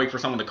 So I had to wait for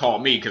someone to call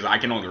me because I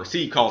can only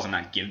receive calls and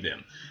not give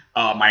them.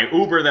 My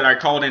Uber that I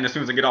called in as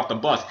soon as I get off the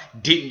bus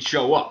didn't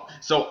show up.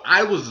 So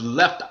I was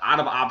left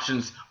out of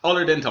options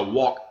other than to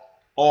walk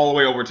all the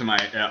way over to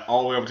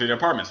the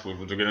apartments, which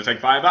was going to take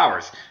 5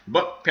 hours.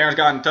 But parents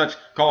got in touch,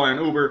 called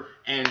an Uber,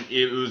 and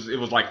it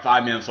was like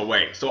 5 minutes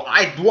away. So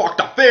I walked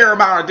a fair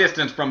amount of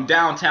distance from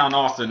downtown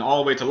Austin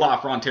all the way to La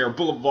Frontiere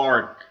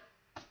Boulevard.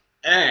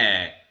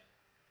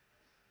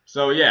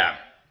 So yeah,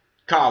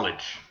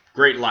 college,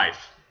 great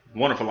life,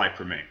 wonderful life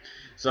for me.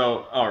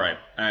 So, alright,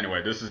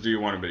 anyway, this is Do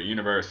You Want to Be the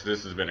Universe?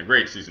 This has been a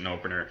great season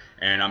opener,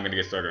 and I'm going to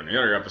get started on the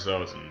other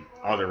episodes and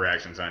other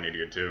reactions I need to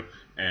get to,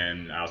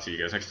 and I'll see you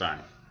guys next time.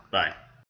 Bye.